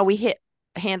how we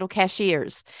handle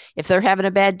cashiers. If they're having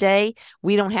a bad day,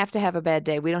 we don't have to have a bad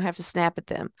day. We don't have to snap at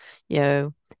them.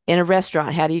 In a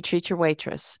restaurant, how do you treat your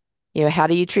waitress? How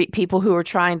do you treat people who are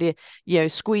trying to,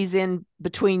 squeeze in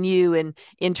between you and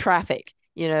in traffic?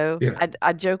 Yeah,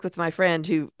 I joke with my friend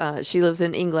who she lives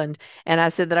in England, and I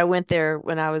said that I went there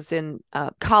when I was in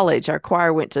college. Our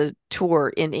choir went to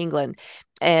tour in England,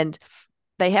 and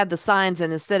they had the signs,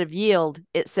 and instead of yield,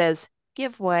 it says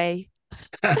give way.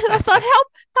 And I thought,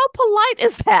 how polite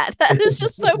is that? That is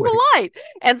just so polite.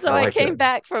 And so I I like came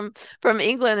that. back from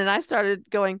England, and I started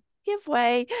going, give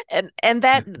way. And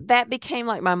that became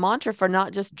like my mantra for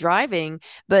not just driving,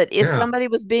 but if Yeah, somebody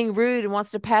was being rude and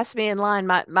wants to pass me in line,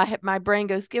 my brain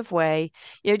goes, give way.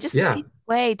 Just yeah. give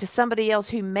way to somebody else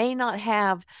who may not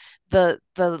have the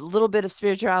little bit of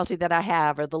spirituality that I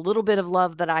have, or the little bit of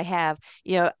love that I have.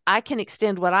 I can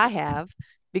extend what I have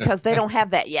because they don't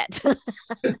have that yet.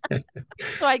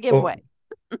 So I give Well, way.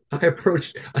 I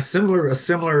approached a similar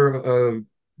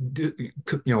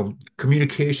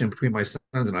communication between my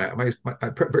sons and I. I'm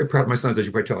very proud of my sons, as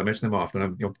you might tell. I mention them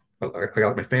often. I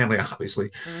got my family, obviously.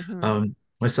 Mm-hmm. Um,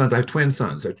 my sons, I have twin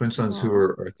sons. I have twin sons who Aw.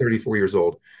 are 34 years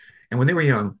old. And when they were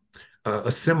young,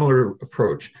 a similar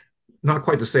approach, not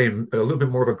quite the same, a little bit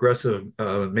more of aggressive,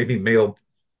 maybe male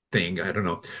thing. I don't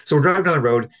know. So we're driving down the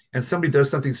road and somebody does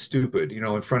something stupid,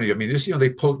 in front of you. I mean, just,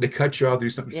 they cut you off, do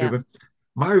something Yeah. stupid.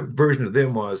 My version of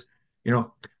them was,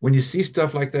 when you see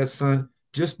stuff like that, son,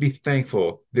 just be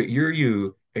thankful that you're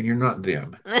you and you're not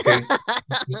them. Okay.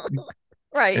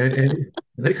 Right. And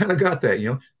they kind of got that,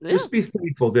 Yeah. just be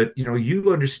thankful that,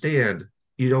 you understand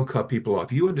you don't cut people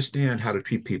off. You understand how to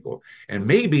treat people. And Mm-hmm.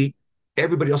 maybe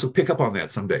everybody else will pick up on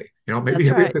that someday. Maybe That's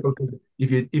everybody right. pick up,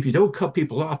 if you don't cut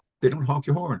people off, they don't honk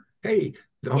your horn. Hey,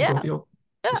 Yeah. that's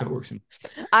Yeah. how it works.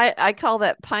 I call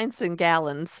that pints and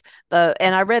gallons.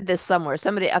 And I read this somewhere.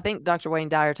 Somebody, I think Dr. Wayne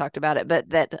Dyer talked about it, but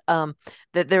that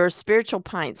there are spiritual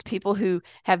pints, people who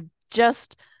have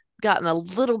just gotten a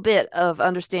little bit of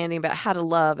understanding about how to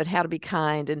love and how to be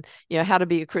kind, and how to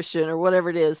be a Christian or whatever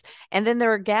it is. And then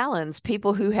there are gallons,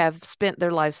 people who have spent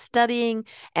their life studying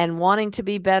and wanting to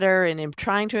be better, and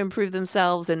trying to improve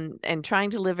themselves, and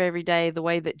trying to live every day the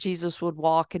way that Jesus would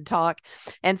walk and talk.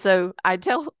 And so I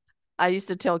used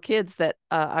to tell kids that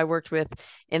I worked with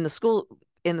in the school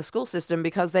system,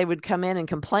 because they would come in and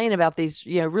complain about these,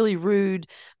 really rude,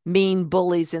 mean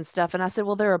bullies and stuff. And I said,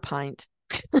 well, they're a pint.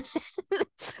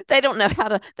 They don't know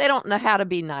how to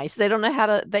be nice. They don't know how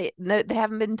to, they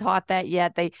haven't been taught that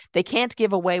yet. They can't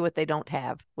give away what they don't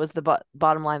have, was the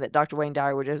bottom line that Dr. Wayne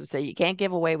Dyer would just say. You can't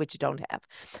give away what you don't have.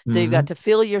 So you've got Mm-hmm. to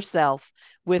fill yourself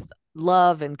with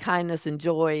love and kindness and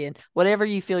joy, and whatever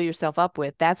you fill yourself up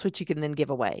with, that's what you can then give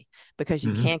away, because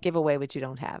you Mm-hmm. can't give away what you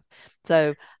don't have.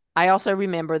 So I also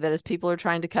remember that as people are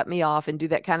trying to cut me off and do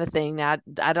that kind of thing, now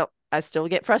I still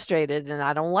get frustrated, and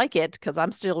I don't like it, because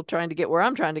I'm still trying to get where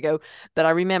I'm trying to go. But I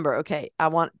remember, okay,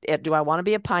 do I want to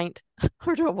be a pint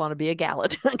or do I want to be a gallon?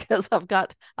 Because I've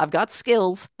got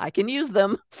skills. I can use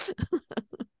them.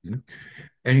 Mm-hmm.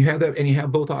 And you have that, and you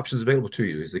have both options available to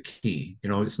you is the key.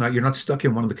 You're not stuck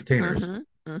in one of the containers. Mm-hmm.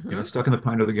 You're Mm-hmm. not stuck in the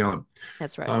pint or the gallon.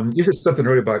 That's right. You said something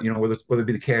earlier about, whether it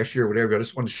be the cashier or whatever. I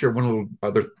just want to share one little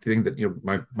other thing that,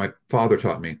 my father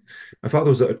taught me. My father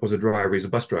was a driver. He's a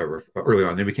bus driver early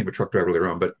on. Then became a truck driver later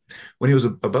on. But when he was a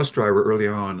bus driver early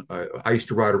on, I used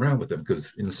to ride around with him,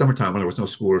 because in the summertime, when there was no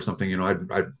school or something, I'd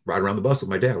ride around the bus with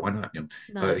my dad. Why not? He didn't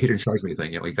Nice. charge me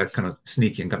anything. He got kind of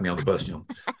sneaky and got me on the bus.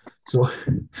 So,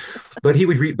 but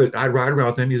I'd ride around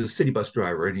with him. He's a city bus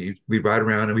driver, and we'd ride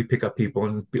around and we pick up people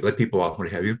and let people off,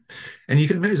 what have you. And you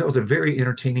can imagine that was a very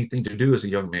entertaining thing to do as a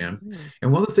young man. Mm.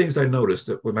 And one of the things I noticed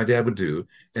that what my dad would do,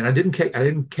 and I didn't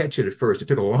catch it at first. It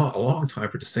took a long time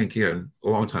for it to sink in, a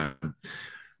long time.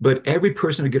 But every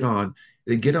person would get on,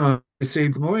 they get on, they say,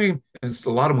 good morning. And a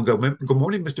lot of them would go, good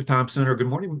morning, Mr. Thompson, or good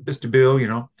morning, Mr. Bill,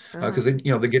 Uh-huh. because they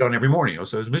get on every morning.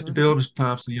 So it's Mr. Mm-hmm. Bill, Mr.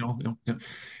 Thompson,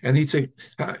 and he'd say,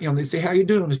 they'd say, how you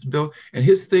doing, Mr. Bill? And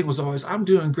his thing was always, I'm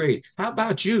doing great. How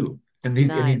about you? And he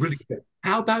really Nice. said,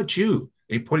 how about you?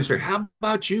 And he pointed straight, Mm-hmm. how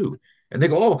about you? And they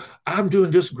go, oh, I'm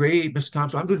doing just great, Mr.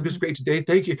 Thompson. I'm doing Mm-hmm. just great today.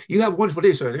 Thank you. You have a wonderful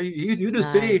day, sir. You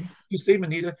just say, Nice. you say,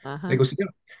 Anita. And they Uh-huh. go, see, yeah.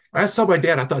 I saw my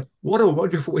dad. I thought, what a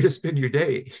wonderful way to spend your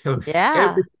day.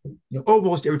 Yeah.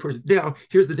 Almost every person. Now,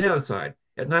 here's the downside.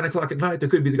 At 9 o'clock at night, there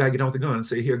could be the guy get on with the gun and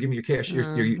say, "Here, give me your cash, your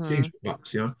Mm-hmm. change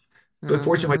box." But Mm-hmm.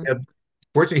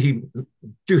 fortunately, he,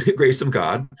 through the grace of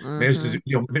God,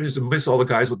 Mm-hmm. managed to miss all the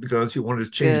guys with the guns who wanted his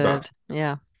change Good. box.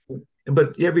 Yeah.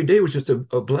 But every day was just a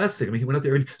blessing. I mean, he went out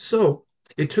there. So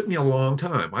it took me a long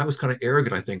time. I was kind of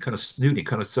arrogant, I think, kind of snooty,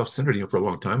 kind of self-centered, for a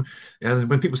long time. And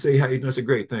when people say, "How you doing?" I say,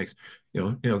 "Great, thanks."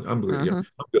 I'm good. Mm-hmm.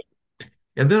 I'm good.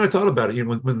 And then I thought about it,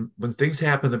 when things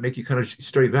happen that make you kind of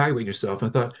start evaluating yourself. I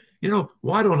thought,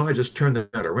 why don't I just turn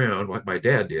that around like my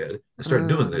dad did and start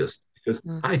doing this? Because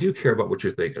Mm-hmm. I do care about what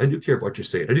you're thinking. I do care about what you're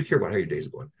saying. I do care about how your day's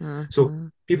going. So Mm-hmm.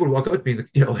 people would walk up to me,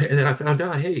 and then I found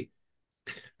out, hey,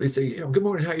 they say, good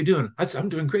morning, how you doing? I'm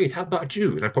doing great. How about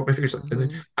you? And I put my fingers up. And then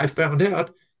Mm-hmm. I found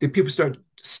out that people start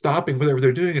stopping whatever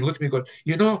they're doing and look at me going,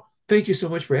 thank you so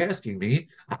much for asking me.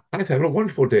 I've had a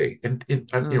wonderful day.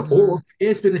 Mm-hmm. Or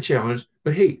it's been a challenge,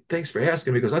 but hey, thanks for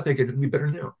asking because I think it can be better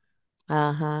now.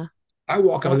 Uh-huh. I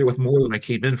walk out A- there with more than I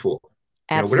came in for.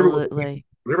 Absolutely.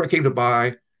 Whatever I came to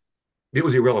buy, it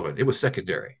was irrelevant. It was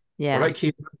secondary. What I Yeah.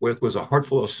 came with was a heart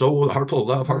full of soul, a heart full of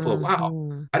love, heart full of wow.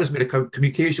 Hmm. I just made a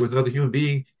communication with another human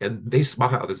being, and they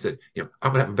smiled and said, I'm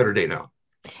gonna have a better day now.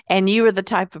 And you were the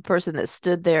type of person that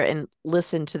stood there and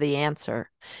listened to the answer.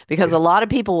 Because a Yeah, lot of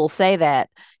people will say that,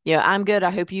 I'm good,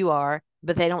 I hope you are,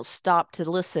 but they don't stop to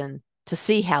listen to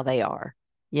see how they are.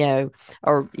 You know,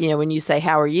 or when you say,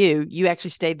 how are you, you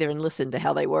actually stayed there and listened to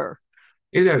how they were.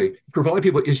 exactly. For a lot of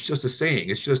people, it's just a saying.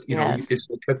 It's just, Yes, it's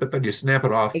like you snap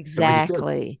it off and like you said.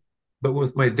 exactly. But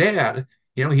with my dad,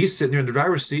 he's sitting there in the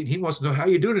driver's seat and he wants to know how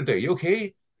you doing today. You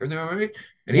okay? Everything all right?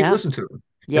 And he'd Yep. listen to them.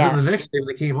 And then the Yes. next day when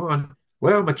they came on,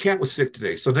 well, my cat was sick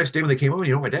today. So the next day when they came on,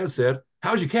 my dad said,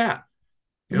 "How's your cat?"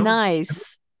 You know,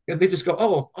 Nice. and they just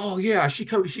go, "Oh yeah, she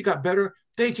got better.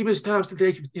 Thank you, Miss Thompson.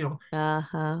 Thank you."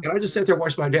 Uh-huh. And I just sat there and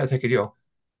watched my dad thinking,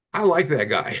 I like that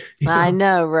guy. I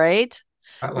know, right?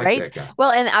 I like Right. that guy.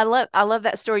 Well, and I love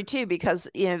that story too, because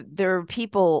there are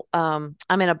people, I'm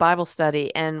in a Bible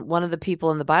study, and one of the people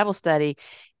in the Bible study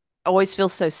always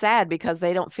feels so sad because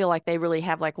they don't feel like they really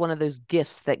have like one of those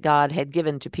gifts that God had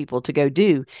given to people to go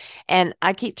do. And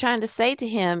I keep trying to say to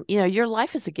him, your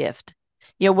life is a gift.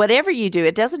 Whatever you do,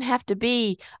 it doesn't have to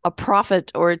be a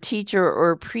prophet or a teacher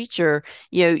or a preacher.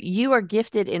 You are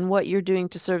gifted in what you're doing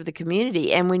to serve the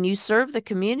community. And when you serve the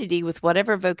community with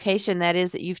whatever vocation that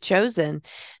is that you've chosen,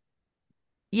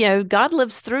 God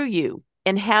lives through you,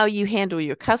 and how you handle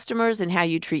your customers and how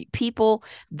you treat people.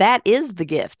 That is the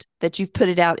gift that you've put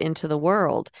it out into the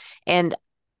world. And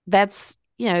that's,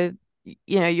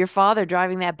 your father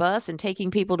driving that bus and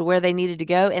taking people to where they needed to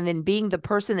go, and then being the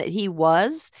person that he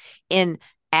was in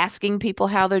asking people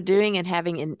how they're doing and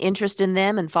having an interest in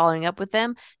them and following up with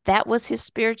them. That was his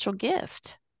spiritual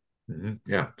gift.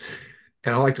 Yeah.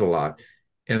 And I liked it a lot.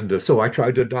 And so I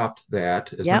tried to adopt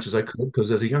that as much Yep. as I could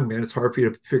because as a young man, it's hard for you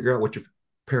to figure out what your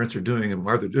parents are doing and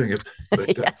why they're doing it.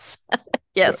 But uh, Yes. but,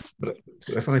 Yes. but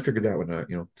but I finally figured that one out.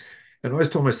 And I always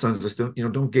told my sons this,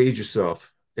 don't gauge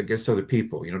yourself against other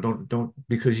people. Don't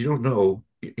because you don't know.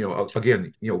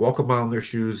 Again, walk a mile in their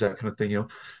shoes, that kind of thing.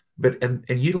 But and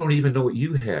you don't even know what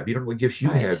you have. You don't know what gifts you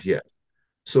Right. have yet.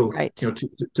 So, Right.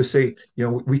 to say,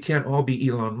 we can't all be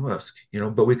Elon Musk,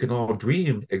 but we can all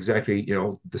dream exactly,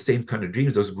 the same kind of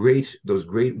dreams, those great,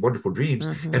 wonderful dreams,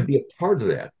 and Mm-hmm. be a part of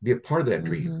that Mm-hmm.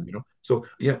 dream. So,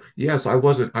 yeah, yes, I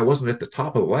wasn't at the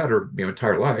top of the ladder my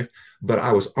entire life, but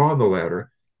I was on the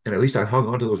ladder, and at least I hung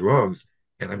onto those rungs,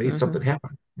 and I made Mm-hmm. something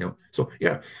happen. So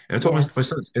yeah, and I told my Yes.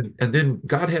 sons, and then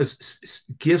God has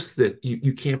gifts that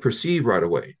you can't perceive right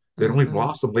away, that only Mm-hmm.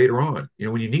 blossom later on,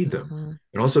 when you need them, Mm-hmm.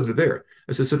 and all of a sudden they're there.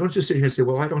 I said, so don't just sit here and say,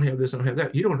 well, I don't have this, I don't have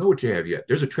that. You don't know what you have yet.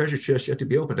 There's a treasure chest yet to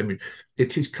be opened. I mean,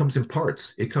 it just comes in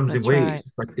parts. It comes in That's waves.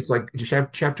 right. It's like you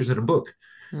have chapters in a book.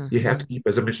 You have Mm-hmm. to keep,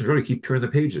 as I mentioned earlier, keep turning the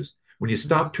pages. When you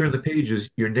stop Mm-hmm. turning the pages,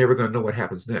 you're never going to know what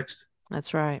happens next.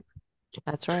 That's right.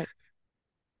 That's right.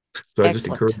 So I just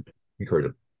Excellent. encourage them. I try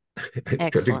to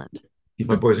Excellent. keep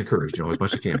my boys encouraged, as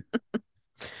much as I can.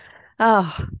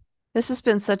 Oh, this has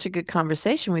been such a good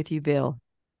conversation with you, Bill.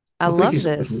 I Well, thank you love so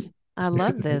much. this. I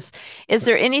love this. Is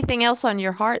there anything else on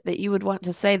your heart that you would want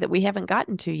to say that we haven't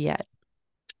gotten to yet?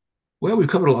 Well, we've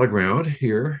covered a lot of ground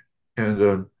here,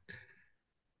 and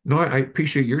no, I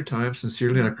appreciate your time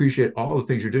sincerely, and I appreciate all the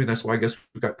things you're doing. That's why I guess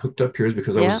we got hooked up here is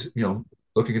because I Yep. was,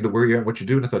 looking into where you're at, what you're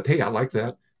doing. I thought, hey, I like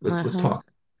that. Let's Uh-huh. talk.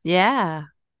 Yeah.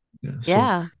 Yeah. So,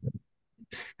 Yeah.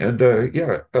 and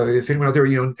yeah, if anyone out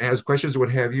there, has questions or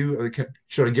what have you,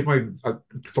 should I give my phone You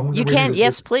number? Anything can, that's worth?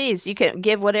 yes, please. You can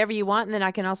give whatever you want, and then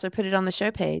I can also put it on the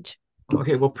show page.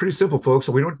 Okay, well, pretty simple, folks.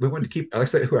 So we want to keep, like I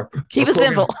say, our Keep it program,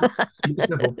 simple. keep it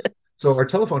simple. So our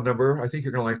telephone number, I think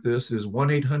you're going to like this, is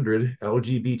 1-800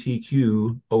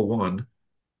 LGBTQ01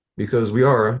 because we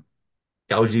are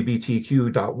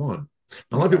LGBTQ.1.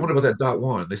 A lot of people Okay. wonder about that dot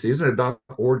one. They say, isn't it dot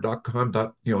org, dot com,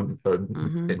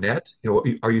 Mm-hmm. net?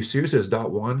 Are you serious? It's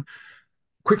dot one.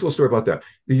 Quick little story about that.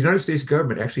 The United States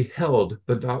government actually held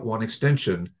the dot one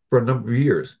extension for a number of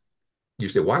years. You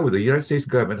say, why would the United States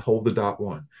government hold the dot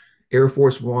one? Air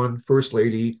Force One, First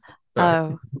Lady,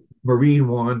 uh, Oh. Marine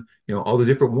One, all the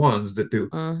different ones that the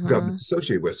Mm-hmm. government's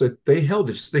associated with. So they held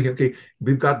it, just thinking, okay,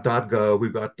 we've got .gov,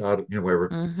 we've got whatever.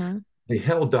 Mm-hmm. They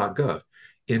held .gov.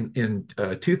 In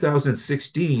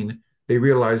 2016, they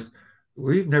realized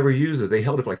we've never used it. They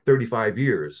held it for like 35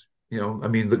 years. I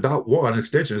mean, the .1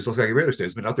 extension is just like every other extension.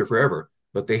 It's been out there forever.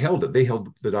 but they held it. They held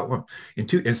the .1. And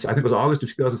I think it was August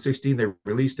of 2016 they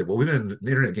released it. Well, we've been in the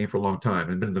internet game for a long time,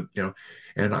 and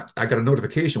and I got a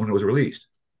notification when it was released.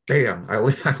 Damn, I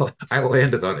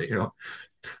landed on it.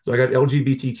 So I got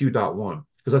LGBTQ.1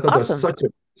 because I thought that's Awesome.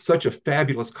 such a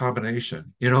fabulous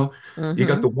combination. You got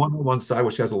Mm-hmm. the one on one side,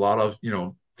 which has a lot of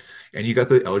and you got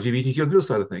the LGBTQ on the other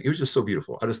side of the thing. It was just so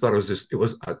beautiful. I just thought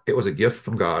it was a gift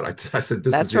from God. I said,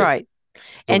 this is That's it. right.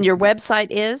 And So, your website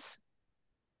is?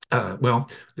 well,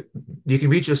 you can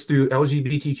reach us through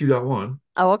LGBTQ.1,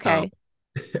 Oh, uh, okay.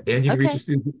 and you can reach Okay. us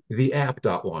through the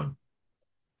app.1.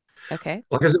 Okay.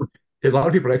 Like I said, a lot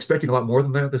of people are expecting a lot more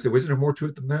than that. They say, well, isn't there more to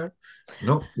it than that?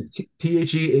 No,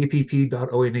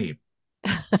 THEAPP.ONE.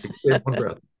 You can say it in one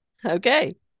breath.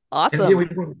 Okay. And again, Awesome.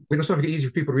 we just want to make it easy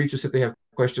for people to reach us if they have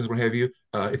questions, what have you.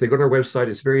 If they go to our website,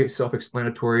 it's very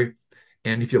self-explanatory.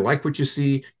 And if you like what you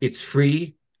see, it's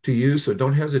free to use, so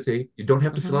don't hesitate. You don't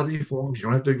have to fill Mm-hmm. out any forms. You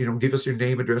don't have to, give us your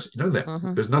name, address, none of that.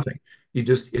 Mm-hmm. There's nothing.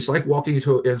 It's like walking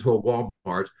into a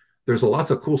Walmart. There's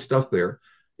lots of cool stuff there,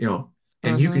 and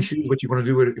you can Mm-hmm. choose what you want to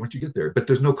do with it once you get there. But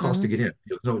there's no cost to Mm-hmm. get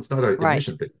in. No, it's not an Right.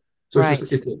 admission thing. So Right.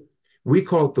 we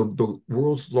call it the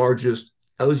world's largest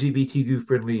LGBTQ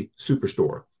friendly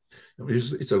superstore.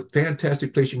 It's a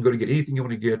fantastic place. You can go to get anything you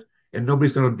want to get, and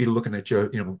nobody's going to be looking at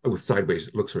you, with sideways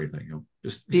looks or anything.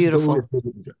 Just go Beautiful. with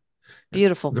it. And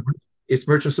Beautiful. it's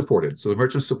merchant supported, so the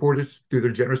merchants support it through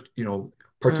their generous, Mm-hmm.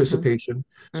 participation.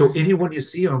 So Mm-hmm. anyone you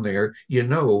see on there,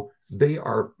 they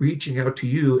are reaching out to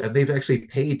you, and they've actually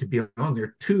paid to be on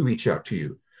there to reach out to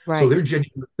you. So Right.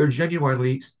 they're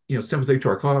genuinely, sympathetic to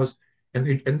our cause, and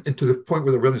to the point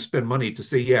where they're willing to spend money to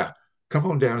say, yeah, come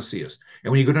on down and see us.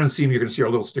 And when you go down and see them, you're going to see our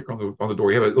little sticker on the door.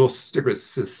 We have a little sticker that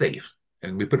says safe,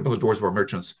 and we put it on the doors of our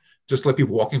merchants just to let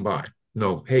people walking by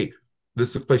know, hey, this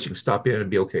is a place you can stop in and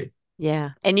be okay.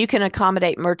 Yeah. And you can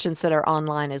accommodate merchants that are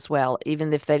online as well.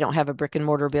 Even if they don't have a brick and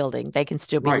mortar building, they can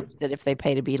still be Right. listed if they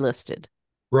pay to be listed.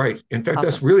 Right. In fact,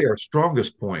 that's Awesome. really our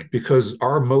strongest point because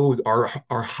our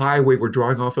highway we're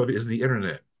drawing off of is the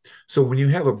internet. So when you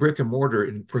have a brick and mortar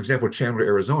in, for example, Chandler,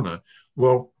 Arizona,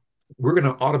 well, we're going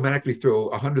to automatically throw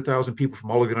 100,000 people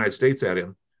from all over the United States at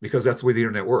him because that's the way the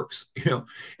internet works, And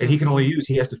Mm-hmm.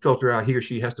 he has to filter out, he or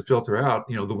she has to filter out,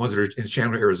 the ones that are in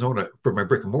Chandler, Arizona for my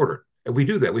brick and mortar. And we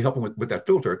do that. We help them with that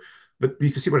filter. But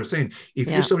you can see what I'm saying. If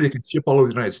you're Yeah. somebody that can ship all over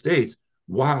the United States,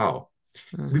 wow,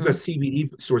 we've got Mm-hmm. CBD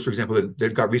stores, for example,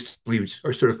 that got recently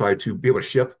certified to be able to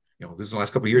ship. This is the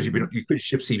last couple of years. Mm-hmm. You couldn't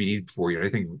ship CBD before,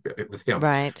 anything with hemp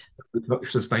Right.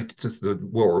 since the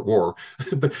war.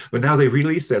 but now they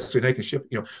released that so they can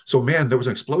ship. So man, there was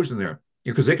an explosion there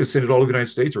because they could send it all over the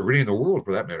United States or really in the world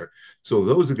for that matter. So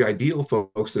those are the ideal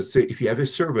folks that say if you have a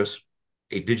service,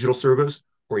 a digital service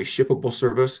or a shippable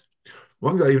service.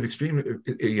 One guy, even extreme,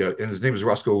 and his name is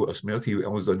Roscoe Smith. He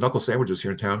owns the Knuckle Sandwiches here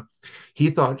in town.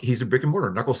 He thought he's a brick and mortar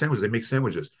Knuckle Sandwiches. They make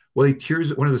sandwiches. Well, he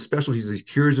cures one of the specialties. He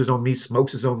cures his own meat,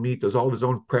 smokes his own meat, does all of his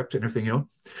own preps and everything.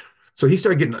 So he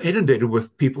started getting inundated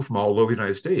with people from all over the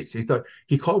United States.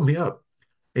 He called me up.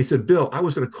 And he said, Bill, I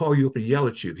was going to call you up and yell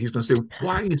at you. He's going to say,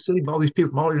 why are you sending all these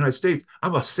people from all over the United States?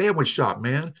 I'm a sandwich shop,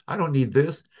 man. I don't need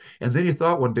this. And then he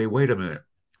thought one day, wait a minute.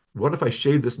 What if I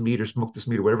shave this meat or smoke this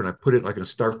meat or whatever, and I put it like in a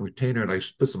styrofoam container and I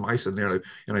put some ice in there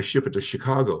and I ship it to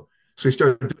Chicago? So he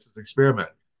started doing this experiment.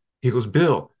 He goes,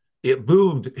 Bill, it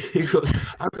boomed. He goes,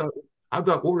 I've got I've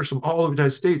got orders from all over the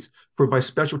United States for my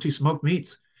specialty smoked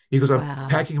meats. He goes, I'm Wow.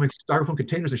 packing them in styrofoam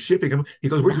containers and shipping them. He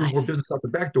goes, we're doing more Nice. business out the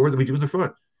back door than we do in the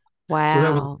front. So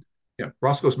that was, Wow. yeah,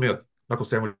 Roscoe Smith, knuckle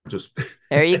sandwiches.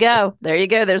 There you go. There you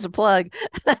go. There's a plug.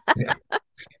 Yeah. So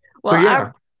Well,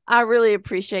 yeah, I really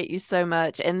appreciate you so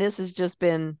much, and this has just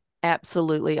been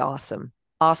absolutely awesome.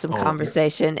 Awesome oh, yeah,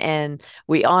 conversation, and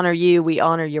we honor you. We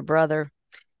honor your brother,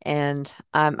 and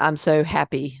I'm so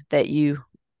happy that you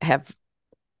have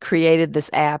created this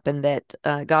app and that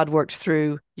God worked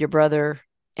through your brother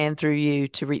and through you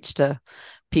to reach to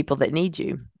people that need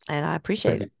you. And I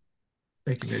appreciate thank it. you.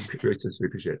 Thank you, man. Very sincerely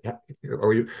appreciate it.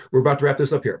 We're about to wrap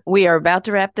this up here. We are about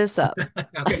to wrap this up.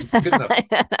 Okay, good enough.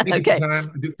 Thank you for Okay. your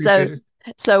time. I do So, appreciate it.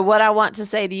 so what I want to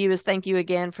say to you is thank you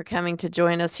again for coming to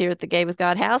join us here at the Gay with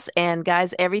God house. And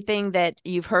guys, everything that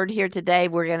you've heard here today,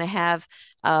 we're going to have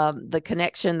the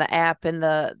connection, the app, and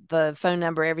the phone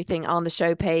number, everything on the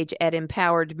show page at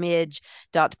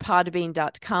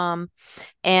empoweredmidge.podbean.com.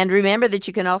 And remember that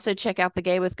you can also check out the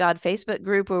Gay with God Facebook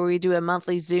group where we do a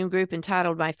monthly Zoom group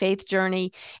entitled My Faith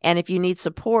Journey. And if you need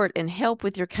support and help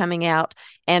with your coming out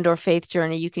and or faith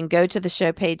journey, you can go to the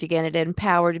show page again at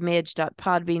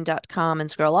empoweredmidge.podbean.com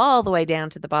and scroll all the way down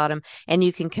to the bottom, and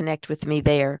you can connect with me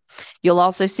there. You'll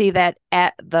also see that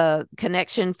at the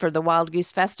connection for the Wild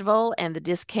Goose Festival and the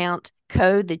discount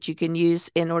code that you can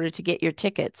use in order to get your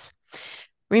tickets.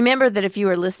 Remember that if you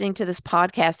are listening to this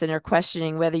podcast and are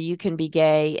questioning whether you can be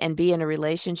gay and be in a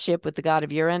relationship with the God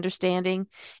of your understanding,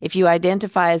 if you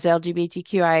identify as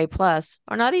LGBTQIA+,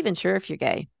 or not even sure if you're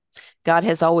gay, God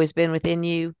has always been within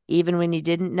you, even when you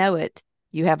didn't know it.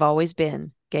 You have always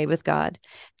been Gay with God.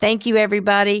 Thank you,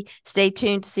 everybody. Stay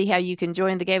tuned to see how you can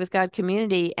join the Gay with God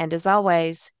community. And as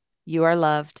always, you are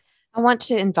loved. I want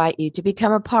to invite you to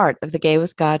become a part of the Gay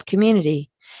with God community.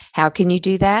 How can you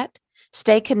do that?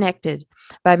 Stay connected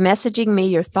by messaging me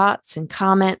your thoughts and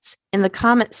comments in the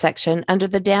comment section under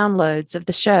the downloads of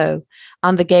the show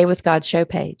on the Gay with God show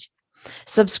page.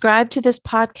 Subscribe to this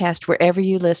podcast wherever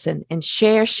you listen and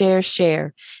share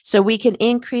so we can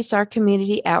increase our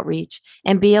community outreach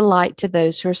and be a light to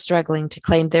those who are struggling to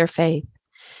claim their faith.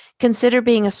 Consider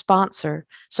being a sponsor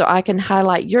so I can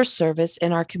highlight your service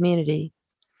in our community.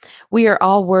 We are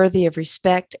all worthy of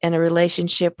respect and a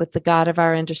relationship with the God of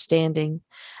our understanding.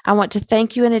 I want to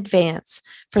thank you in advance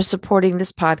for supporting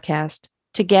this podcast.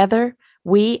 Together,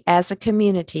 we as a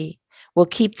community will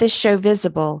keep this show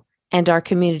visible and our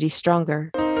community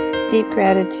stronger. Deep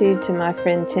gratitude to my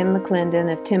friend Tim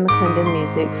McClendon of Tim McClendon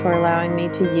Music for allowing me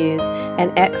to use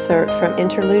an excerpt from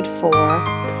Interlude 4,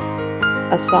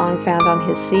 a song found on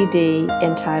his CD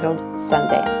entitled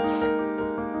Sundance.